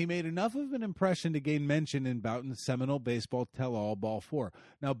time, he made enough of an impression to gain mention in Bouton's seminal baseball tell-all, Ball 4.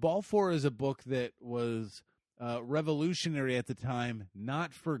 Now, Ball 4 is a book that was revolutionary at the time,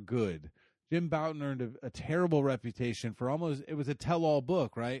 not for good. Jim Bouton earned a terrible reputation for it was a tell-all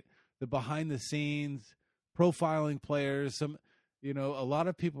book, right? The behind-the-scenes, profiling players. A lot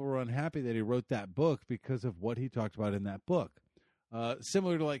of people were unhappy that he wrote that book because of what he talked about in that book.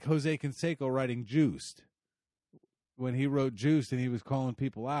 Similar to like Jose Canseco writing Juiced. When he wrote Juiced and he was calling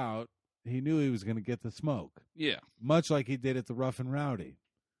people out, he knew he was going to get the smoke. Yeah. Much like he did at the Rough and Rowdy.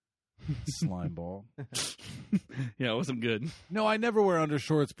 Slime ball. Yeah, it wasn't good. No, I never wear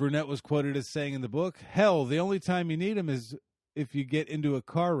undershorts, Burnett was quoted as saying in the book. Hell, the only time you need them is if you get into a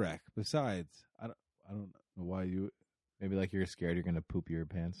car wreck. Besides, I don't know why you... Maybe like you're scared you're going to poop your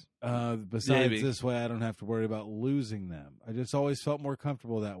pants. Besides, Maybe. this way I don't have to worry about losing them. I just always felt more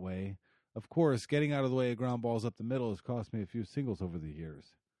comfortable that way. Of course, getting out of the way of ground balls up the middle has cost me a few singles over the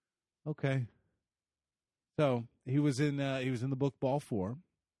years. Okay. So he was in the book Ball 4.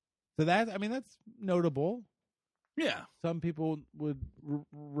 So that's notable. Yeah. Some people would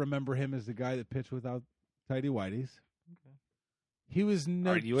remember him as the guy that pitched without tighty whities. Okay. He was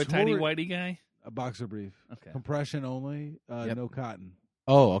Are you a tidy whitey guy? A boxer brief, Okay. compression only, Yep. no cotton.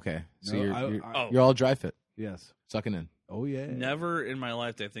 Oh, okay. So No, you're all dry fit, Yes. sucking in. Oh yeah. Never in my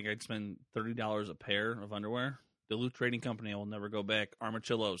life did I think I'd spend $30 a pair of underwear. Duluth Trading Company, I will never go back.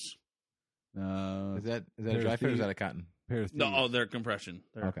 Armachillos. Is that a Pair dry of fit or is thieves. that a cotton? Pair of thieves. No, they're compression.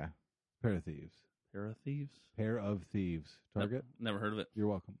 They're Okay. Pair of thieves. pair of thieves. Pair of thieves. Target. Never heard of it. You're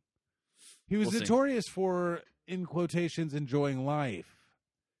welcome. He was We'll see. notorious for, in quotations, enjoying life.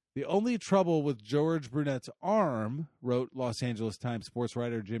 The only trouble with George Burnett's arm, wrote Los Angeles Times sports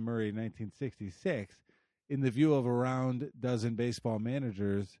writer Jim Murray in 1966, in the view of around dozen baseball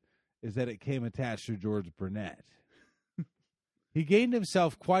managers, is that it came attached to George Burnett. He gained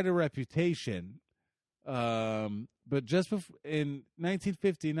himself quite a reputation, but just in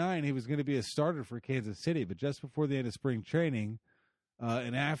 1959, he was going to be a starter for Kansas City, but just before the end of spring training,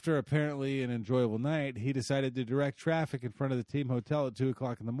 and after apparently an enjoyable night, he decided to direct traffic in front of the team hotel at 2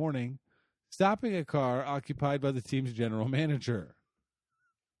 o'clock in the morning, stopping a car occupied by the team's general manager.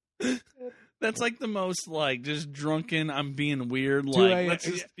 That's like the most like just drunken. I'm being weird. 2 Like a.m. let's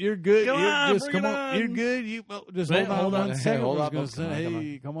just, You're good. Come You're on, just bring come it on. on. You're good. You just Wait, hold on hold on. one second. Hey, hold I up. was Come gonna on, say, come on.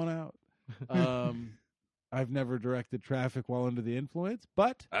 hey, come on out. I've never directed traffic while under the influence,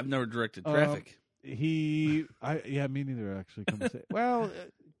 but I've never directed traffic. me neither. Actually, come to say, well,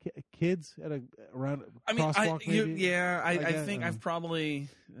 kids at around. I mean, crosswalk, maybe? I guess, think I've probably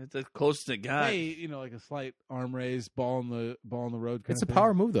the closest it got. Hey, like a slight arm raise, ball in the road. Kind It's a of thing.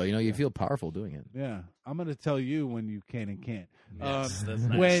 power move, though. You feel powerful doing it. Yeah, I'm going to tell you when you can and can't. Yes, that's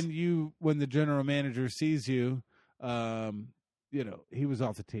nice. When the general manager sees you, he was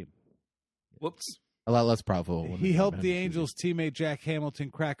off the team. Whoops. A lot less powerful. when He they helped come the in. Angels' teammate Jack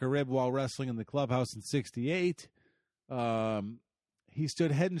Hamilton crack a rib while wrestling in the clubhouse in '68. He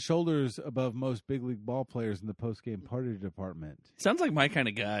stood head and shoulders above most big league ball players in the post-game party department. Sounds like my kind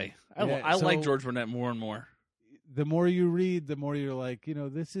of guy. I so- like George Burnett more and more. The more you read, the more you're like,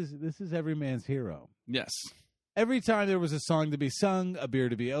 this is every man's hero. Yes. Every time there was a song to be sung, a beer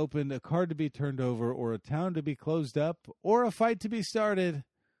to be opened, a card to be turned over, or a town to be closed up, or a fight to be started,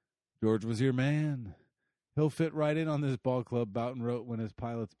 George was your man. He'll fit right in on this ball club, Boughton wrote when his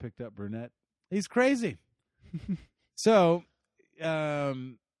pilots picked up Burnett. He's crazy. So,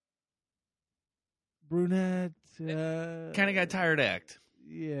 Brunette... Kind of got tired act.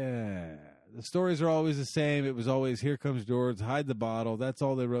 Yeah. The stories are always the same. It was always, here comes George, hide the bottle. That's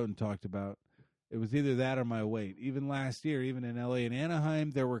all they wrote and talked about. It was either that or my weight. Even last year, even in L.A. and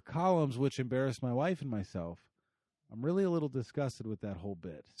Anaheim, there were columns which embarrassed my wife and myself. I'm really a little disgusted with that whole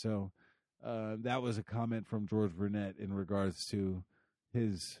bit. So that was a comment from George Burnett in regards to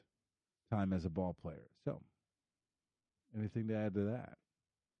his time as a ball player. So anything to add to that?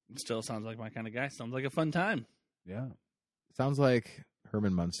 Still sounds like my kind of guy. Sounds like a fun time. Yeah. Sounds like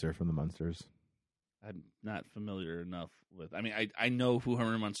Herman Munster from the Munsters. I'm not familiar enough with. I mean, I know who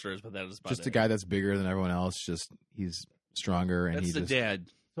Herman Munster is, but that is about Just it. a guy that's bigger than everyone else. Just he's stronger and That's he's the just dad.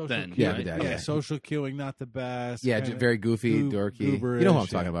 Social Then, cueing. Yeah, right? the dad, Yeah, yeah. social cueing, not the best. yeah, kinda very goofy, dorky. You know who I'm gooberish,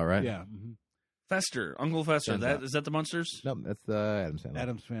 talking about, right? Yeah. Mhm. Fester, Uncle Fester. Turns That out. is that the Munsters? No, that's the Adams family.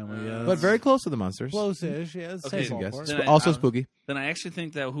 Adam's family, yeah. but very close to the Munsters. close-ish, yeah. it's Okay, same Guess. ballpark. Then Also I- spooky. Then I actually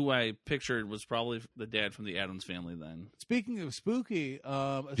think that who I pictured was probably the dad from the Adams Family. Then Speaking of spooky,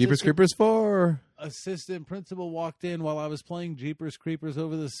 Jeepers Creepers 4. assistant principal walked in while I was playing Jeepers Creepers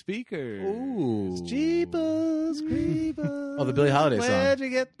over the speaker. Ooh. Jeepers Creepers. Oh, the Billie Holiday song. Where'd you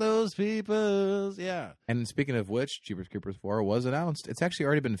get those peepers? Yeah. And speaking of which, Jeepers Creepers 4 was announced. It's actually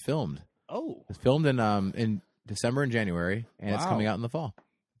already been filmed. oh, It's filmed in December and January, and it's Wow. coming out in the fall.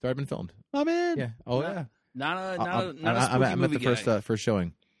 It's already been filmed. I'm in. Yeah. Oh, Not- yeah. not a I'm spooky at movie the first guy. first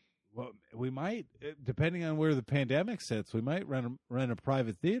showing. Well, we might, depending on where the pandemic sits, we might rent a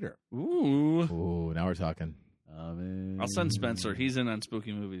private theater. Ooh, Ooh, now we're talking. I'm in. I'll send Spencer. He's in on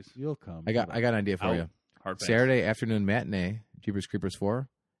spooky movies. You'll come. I got an idea for Out. you. Hard pass. Saturday afternoon matinee, Jeepers Creepers 4,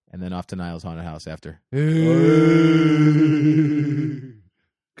 and then off to Niles Haunted House after.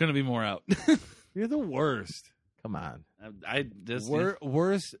 Couldn't be more out. You're the worst. Come on. I this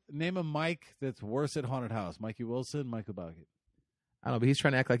Worst. Name a Mike that's worse at Haunted House. Mikey Wilson, Michael Bucket. I don't know, but he's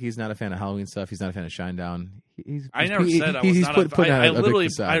trying to act like he's not a fan of Halloween stuff. He's not a fan of Shinedown. I never said I was he's not. putting I out a big literally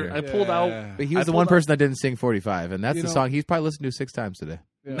facade here. I pulled out. But he was I the one pulled out- person that didn't sing 45, and that's You the know- song he's probably listened to 6 times today.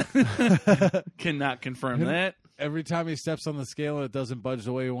 Yeah. Cannot confirm that. Every time he steps on the scale and it doesn't budge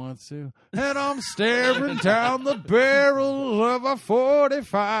the way he wants to. And I'm staring down the barrel of a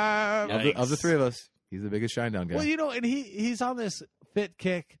 45. Yeah. Of the three of us, he's the biggest Shinedown guy. Well, and he's on this fit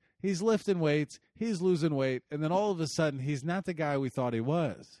kick. He's lifting weights. He's losing weight. And then all of a sudden, he's not the guy we thought he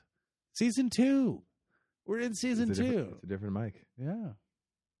was. Season 2. We're in season It's a 2. different- It's a different mic. Yeah.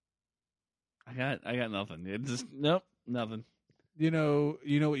 I got nothing. It just nope, nothing. You know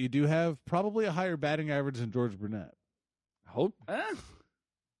what you do have? Probably a higher batting average than George Burnett. Hope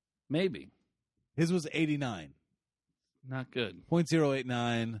maybe His was 89. not good.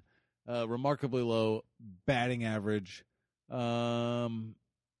 .089. Remarkably low batting average.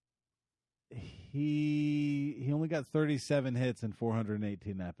 He only got 37 hits and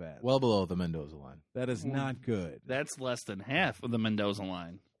 418 at bats. Well below the Mendoza line. that is not good. That's less than half of the Mendoza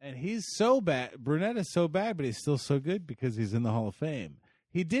line. And he's so bad. Burnett is so bad, but he's still so good because he's in the Hall of Fame.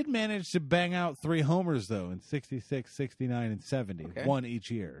 He did manage to bang out 3 homers, though, in 66, 69, and 70. Okay. One each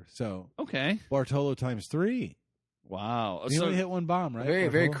year. So Okay. Bartolo times 3. Wow. He So only hit one bomb, right? Very,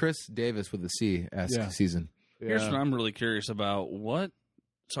 very Bartolo? Chris Davis with the C-esque Yeah. season. here's Yeah. what I'm really curious about. What?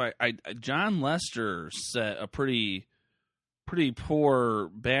 So I John Lester set a pretty poor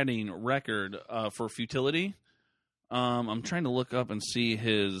batting record for futility. I'm trying to look up and see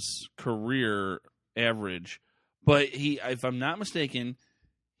his career average, but if I'm not mistaken,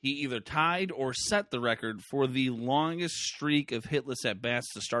 he either tied or set the record for the longest streak of hitless at bats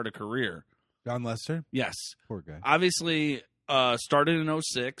to start a career. John Lester? Yes. Poor guy. Obviously, started in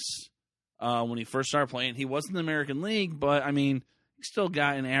 2006 when he first started playing. He was in the American League, but, I mean, he still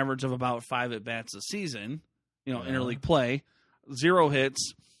got an average of about 5 at-bats a season, interleague play, 0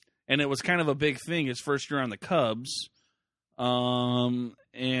 hits, and it was kind of a big thing his first year on the Cubs. And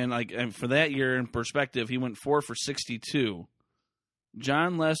for that year, in perspective, he went 4 for 62.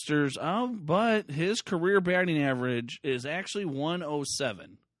 John Lester's, but his career batting average is actually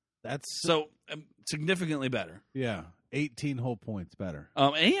 107. That's So significantly better. yeah, 18 whole points better.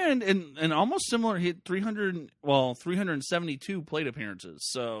 And almost similar, he had 372 plate appearances.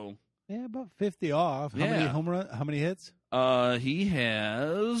 So Yeah, about 50 off. How many Yeah. home run? How many hits? he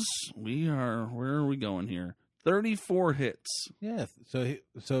has. Where are we going here? 34 hits. Yeah.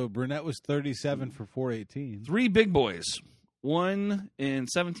 So Burnett was 37 for 418. 3 big boys. 1 in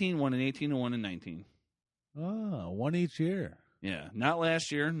 17, 1 in 18, and 1 in 19. Oh, one each year. Yeah, not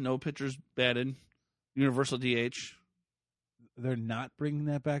last year. No pitchers batted. Universal DH. They're not bringing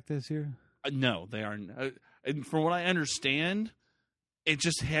that back this year? No, they aren't. And from what I understand, it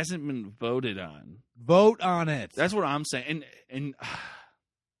just hasn't been voted on. Vote on it. That's what I'm saying. And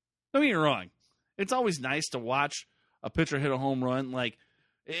don't get me wrong. It's always nice to watch a pitcher hit a home run. Like,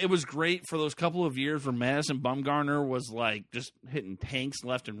 it was great for those couple of years where Madison Bumgarner was, like, just hitting tanks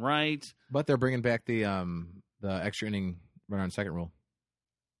left and right. But they're bringing back the extra inning run on second rule.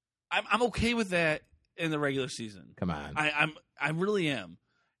 I'm okay with that in the regular season. Come on. I really am.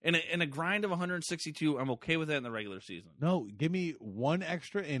 In a grind of 162, I'm okay with that in the regular season. No, give me one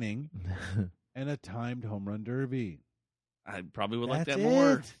extra inning and a timed home run derby. I probably would like That's that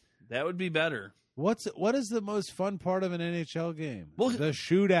more. it. That would be better. What is the most fun part of an NHL game? Well, the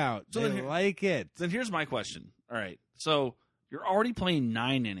shootout. so They then here- like it. Then here's my question. All right. So you're already playing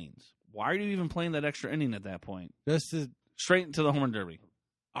 9 innings. Why are you even playing that extra inning at that point? Just to, Straight into the home run derby.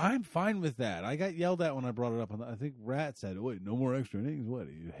 I'm fine with that. I got yelled at when I brought it up. I think Rat said, "Wait, no more extra innings. What?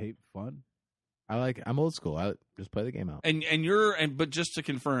 You hate fun?" I'm old school. I just play the game out. But just to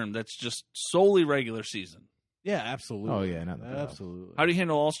confirm, that's just solely regular season. Yeah, absolutely. Oh, yeah, not in the playoffs. absolutely. How do you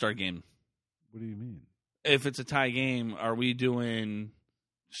handle All-Star game? What do you mean? If it's a tie game, are we doing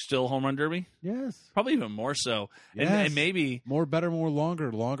still home run derby? Yes. Probably even more so. Yes. And maybe More, better, more,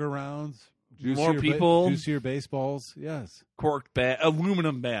 longer rounds. More people. Juicier baseballs. Yes. corked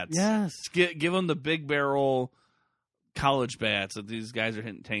aluminum bats. Yes. Give them the big barrel college bats that these guys are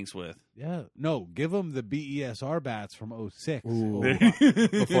hitting tanks with. Yeah. No, give them the BESR bats from 06. Ooh.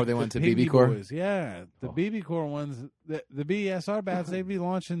 Before they went to Pinky BB Core. Boys. Yeah. The BB Core ones, the BESR bats, they'd be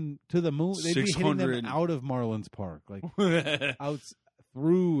launching to the moon. They'd be hitting 600. them out of Marlins Park. Like out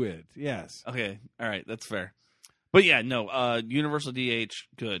through it. Yes. Okay, all right, that's fair. But yeah, no, Universal DH,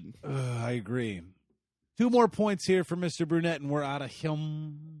 good. I agree. 2 more points here for Mr. Brunette, and we're out of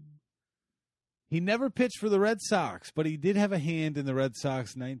him. He never pitched for the Red Sox, but he did have a hand in the Red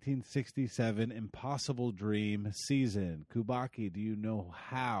Sox 1967 Impossible Dream season. Kubaki, do you know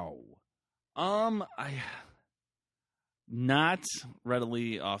how? I not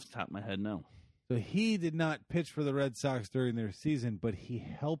readily off the top of my head, no. So he did not pitch for the Red Sox during their season, but he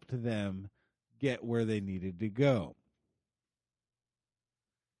helped them get where they needed to go.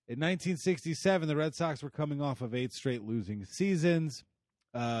 In 1967, the Red Sox were coming off of 8 straight losing seasons.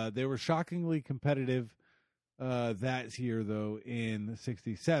 They were shockingly competitive that year, though, in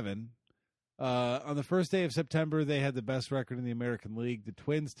 67. On the first day of September, they had the best record in the American League. The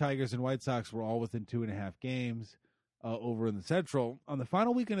Twins, Tigers, and White Sox were all within 2.5 games over in the Central. On the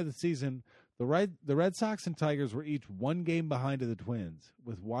final weekend of the season, the Red Sox and Tigers were each 1 game behind of the Twins,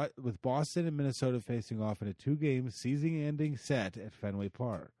 with Boston and Minnesota facing off in a 2-game season-ending set at Fenway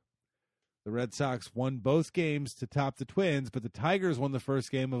Park. The Red Sox won both games to top the Twins, but the Tigers won the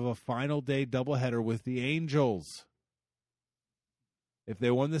first game of a final day doubleheader with the Angels. If they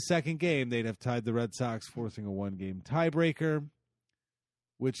won the second game, they'd have tied the Red Sox, forcing a 1-game tiebreaker,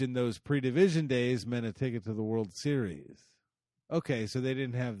 which in those pre-division days meant a ticket to the World Series. Okay, so they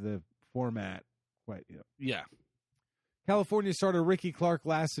didn't have the format quite yet. Yeah. California starter Ricky Clark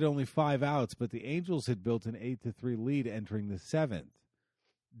lasted only 5 outs, but the Angels had built an 8-3 lead entering the 7th.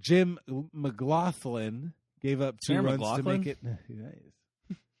 Jim McLaughlin gave up 2 Sam runs McLaughlin? to make it.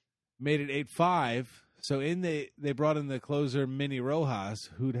 Nice. Made it 8-5. So they brought in the closer Minnie Rojas,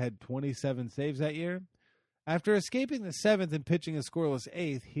 who'd had 27 saves that year. After escaping the 7th and pitching a scoreless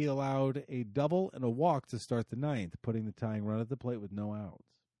 8th, he allowed a double and a walk to start the 9th, putting the tying run at the plate with no outs.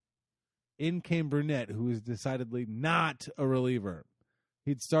 in came Brunette, who was decidedly not a reliever.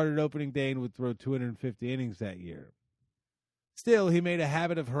 He'd started opening day and would throw 250 innings that year. Still, he made a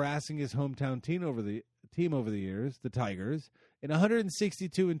habit of harassing his hometown team over the years, the Tigers. In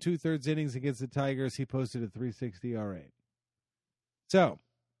 162 and 2/3 innings against the Tigers, he posted a 3.60 ERA. So,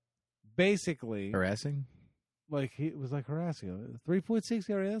 basic's Harassing? like he was like harassing him. 3.6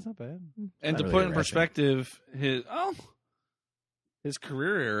 ERA, that's not bad. And Not to really put in harassing. perspective, his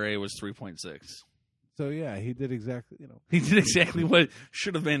career ERA was 3.6. So yeah, he did exactly. He did exactly what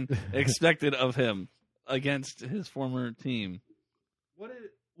should have been expected of him against his former team.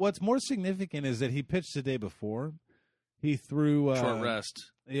 What's more significant is that he pitched the day before. He threw Short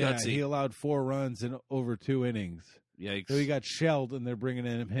rest. Yeah, Gutsy. he allowed 4 runs in over 2 innings. Yikes. So he got shelled, and they're bringing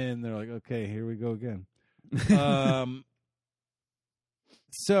him in. They're like, okay, here we go again.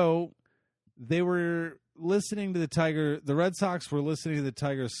 So they were listening to the Red Sox were listening to the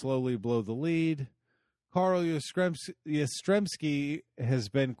Tigers slowly blow the lead. Carl Yastrzemski has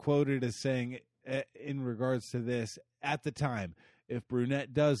been quoted as saying, in regards to this, at the time, if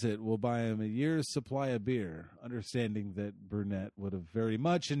Brunette does it, we'll buy him a year's supply of beer, understanding that Brunette would have very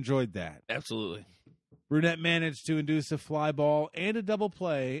much enjoyed that. Absolutely. Brunette managed to induce a fly ball and a double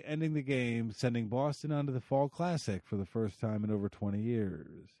play, ending the game, sending Boston onto the Fall Classic for the first time in over 20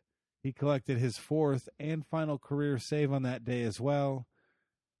 years. He collected his 4th and final career save on that day as well,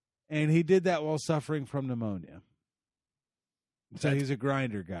 and he did that while suffering from pneumonia. So he's a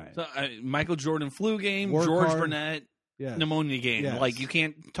grinder guy. So, Michael Jordan flu game, Work George hard. Burnett Yes. pneumonia game. Yes. Like, you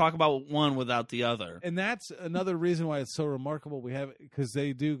can't talk about one without the other. And that's another reason why it's so remarkable. We have, because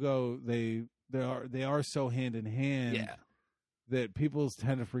they do go, they are so hand in hand. Yeah. That people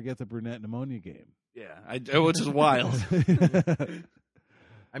tend to forget the Brunette pneumonia game. Yeah. Which is wild.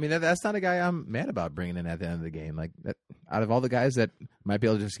 I mean, that's not a guy I'm mad about bringing in at the end of the game. Like, that, out of all the guys that might be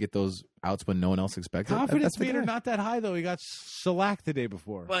able to just get those outs when no one else expects it, Confidence that's the meter guy. not that high though. He got shellacked the day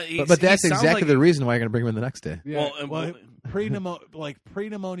before. But But that's exactly the reason why you're going to bring him in the next day. Yeah, Well,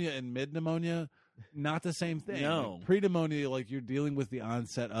 pre-pneumonia and mid-pneumonia, not the same thing. No. Pre-pneumonia, like you're dealing with the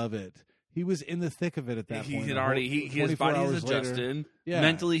onset of it. He was in the thick of it at that he point. had already, his 24 body is hours later. adjusted. Yeah.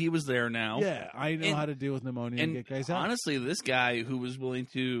 Mentally, he was there now. Yeah, I know And- how to deal with pneumonia and get guys out. Honestly, this guy who was willing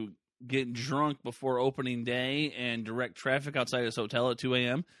to get drunk before opening day and direct traffic outside his hotel at 2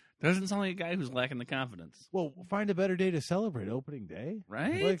 a.m. doesn't sound like a guy who's lacking the confidence. Well, find a better day to celebrate opening day.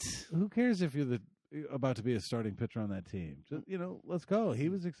 Right? Like, who cares if you're about to be a starting pitcher on that team? Just, let's go. He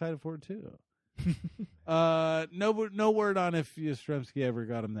was excited for it too. No word on if Yastrzemski ever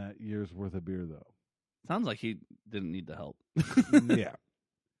got him that year's worth of beer though. Sounds like he didn't need the help. Yeah.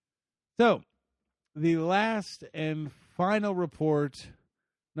 So, the last and final report,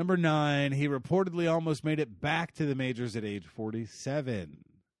 number 9, he reportedly almost made it back to the majors at age 47.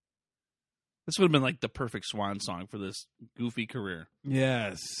 This would have been like the perfect swan song for this goofy career.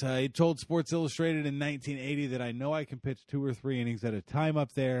 Yes. He told Sports Illustrated in 1980 that I know I can pitch 2 or 3 innings at a time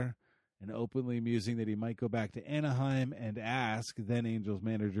up there, and openly musing that he might go back to Anaheim and ask then Angels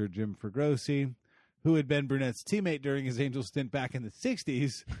manager Jim Fregosi, who had been Brunette's teammate during his Angels stint back in the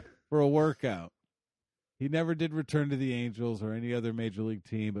 60s, for a workout. He never did return to the Angels or any other major league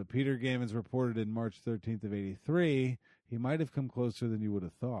team, but Peter Gammons reported in March 13th of 83 he might have come closer than you would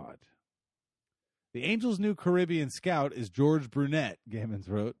have thought. The Angels' new Caribbean scout is George Brunette, Gammons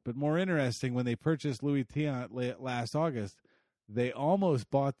wrote, but more interesting, when they purchased Louis Tiant last August, they almost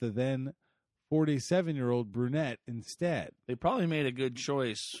bought the then 47-year-old Brunette instead. They probably made a good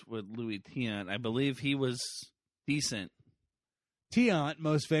choice with Louis Tiant. I believe he was decent. Tiant,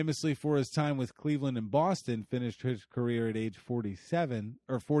 most famously for his time with Cleveland and Boston, finished his career at age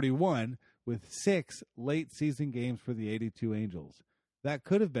 41 with 6 late-season games for the 82 Angels. That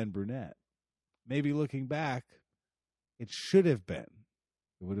could have been Brunette. Maybe looking back, it should have been.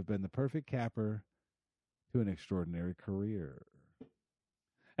 It would have been the perfect capper to an extraordinary career.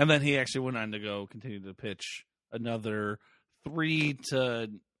 And then he actually went on to go continue to pitch another 3 to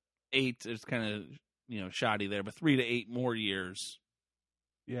 8. It's kind of, shoddy there, but 3 to 8 more years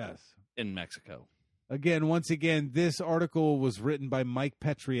Yes. in Mexico. Once again, this article was written by Mike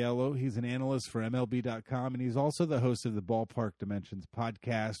Petriello. He's an analyst for MLB.com, and he's also the host of the Ballpark Dimensions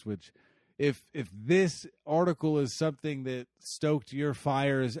podcast, which if this article is something that stoked your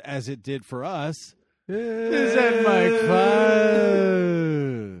fires as it did for us, is that Mike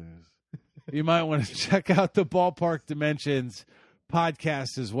Fires? You might want to check out the Ballpark Dimensions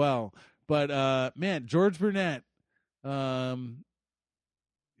podcast as well. But, man, George Brunette, a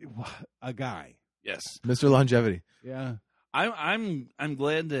guy. Yes. Mr. Longevity. Yeah. I'm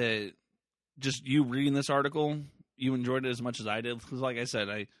glad that just you reading this article, you enjoyed it as much as I did. Because like I said,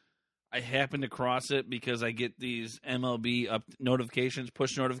 I happened to cross it because I get these MLB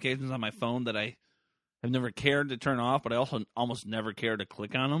push notifications on my phone that I have never cared to turn off, but I also almost never care to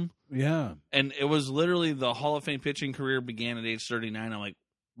click on them. Yeah. And it was literally the Hall of Fame pitching career began at age 39. I'm like,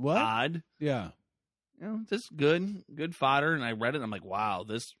 What? odd. Yeah. This good fodder. And I read it. And I'm like, wow,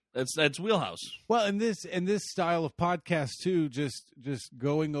 that's wheelhouse. Well, and this style of podcast too, just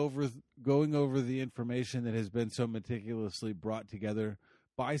going over the information that has been so meticulously brought together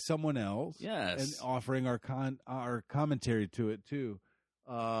by someone else, Yes. and offering our commentary to it too.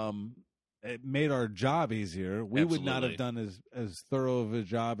 It made our job easier. We would not have done as thorough of a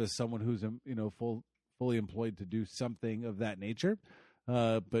job as someone who's fully employed to do something of that nature.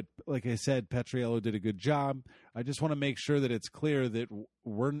 But like I said, Petriello did a good job. I just want to make sure that it's clear that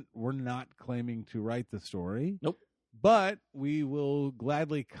we're not claiming to write the story. Nope. But we will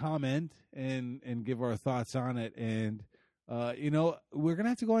gladly comment and give our thoughts on it. And we're gonna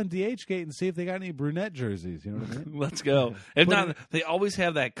have to go on DHgate and see if they got any brunette jerseys. You know what I mean? Let's go. If not, they always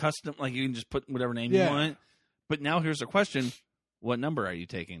have that custom, like you can just put whatever name you want. But now here's the question: what number are you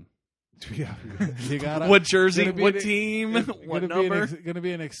taking? Yeah, you gotta. What jersey? What team? What number? It's going to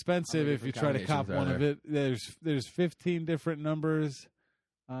be an expensive if you try to cop one of it. There's 15 different numbers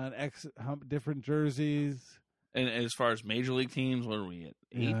on different jerseys. And as far as major league teams, what are we at?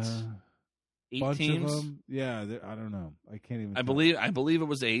 8? 8 bunch teams? of them. Yeah, I don't know. I can't even. I believe it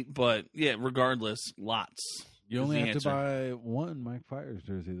was 8, but yeah, regardless, lots. You only have to buy one Mike Fiers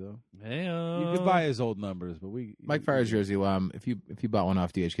jersey though. Hey-o. You could buy his old numbers, but Mike Fiers jersey. If you bought one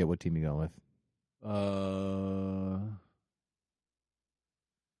off DHgate, what team you going with?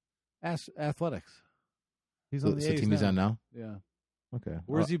 Athletics. He's on the A's team now. he's on now. Yeah. Okay.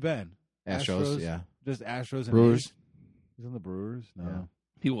 Where's he been? Astros. Yeah. Just Astros and Brewers. A's? He's on the Brewers. No. Yeah.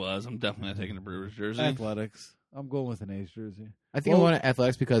 He was. I'm definitely not taking the Brewers jersey. Athletics. I'm going with an A's jersey. I think I want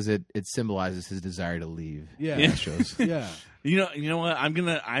Athletics because it symbolizes his desire to leave. Yeah. Astros. Yeah. You know what? I'm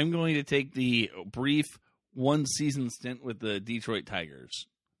going to take the brief one season stint with the Detroit Tigers.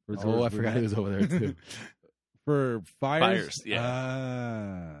 I forgot he was over there too. For Fiers?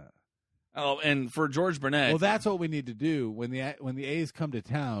 Yeah. And for George Burnett. Well, that's what we need to do when the A's come to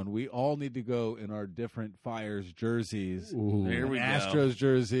town. We all need to go in our different Fiers jerseys. Ooh. There we go. Astros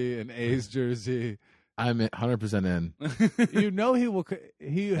jersey, an A's jersey. I'm 100% in. He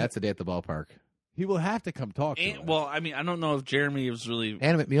will. That's a day at the ballpark. He will have to come talk to us. Well, I mean, I don't know if Jeremy was really.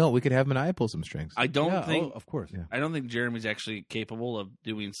 And we could have him and I pull some strings. I don't think. of course. Yeah. I don't think Jeremy's actually capable of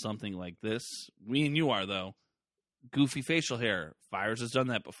doing something like this. Me and you are, though. Goofy facial hair. Fiers has done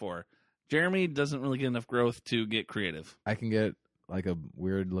that before. Jeremy doesn't really get enough growth to get creative. I can get like a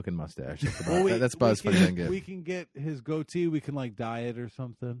weird looking mustache. Well, that's about as funny as I can get. We can get his goatee. We can dye it or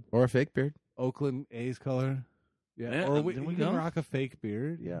something. Or a fake beard. Oakland A's color. Yeah. Or we can rock a fake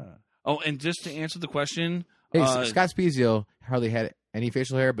beard. Yeah. Oh, and just to answer the question, hey, Scott Spezio hardly had any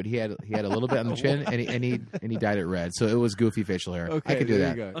facial hair, but he had a little bit on the chin, and he dyed it red, so it was goofy facial hair. Okay, I could do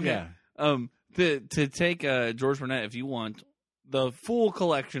that. You go. Okay. Yeah. To take George Burnett, if you want the full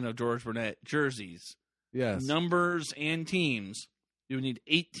collection of George Burnett jerseys, Yes. numbers and teams, you would need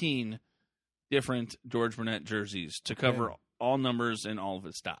 18 different George Burnett jerseys to cover all numbers and all of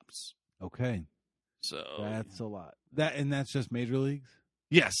his stops. Okay. So That's a lot. That's just major leagues?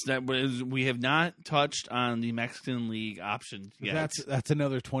 yes, we have not touched on the Mexican League options yet. That's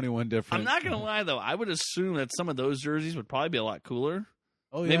another 21 different. I'm not going to lie, though. I would assume that some of those jerseys would probably be a lot cooler.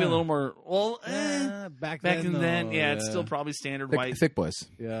 Oh, yeah. Maybe a little more. Well, back in then, though, it's still probably standard white. Thick boys.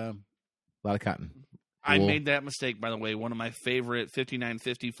 Yeah. A lot of cotton. I made that mistake, by the way. One of my favorite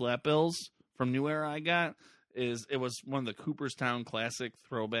 5950 flat bills from New Era I got it was one of the Cooperstown Classic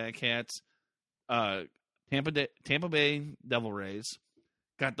throwback hats. Tampa Bay Devil Rays.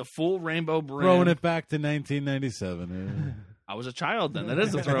 Got the full rainbow brim. Throwing it back to 1997. I was a child then. That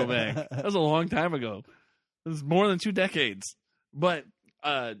is a throwback. That was a long time ago. It was more than 2 decades. But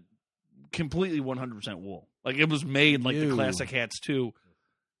completely 100% wool. Like it was made like the classic hats too.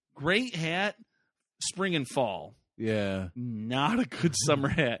 Great hat, spring and fall. Yeah. Not a good summer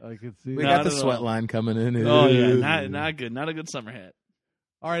hat. I could see We that. got the sweat line coming in. Oh yeah, not good. Not a good summer hat.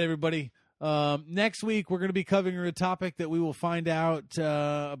 All right, everybody. Next week, we're going to be covering a topic that we will find out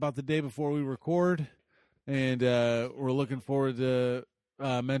about the day before we record. And we're looking forward to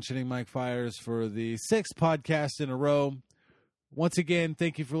mentioning Mike Fiers for the 6th podcast in a row. Once again,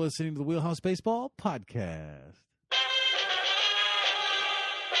 thank you for listening to the Wheelhouse Baseball Podcast.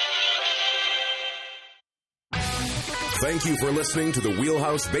 Thank you for listening to the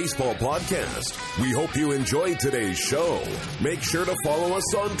Wheelhouse Baseball Podcast. We hope you enjoyed today's show. Make sure to follow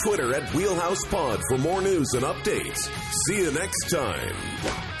us on Twitter at Wheelhouse Pod for more news and updates. See you next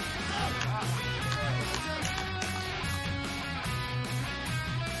time.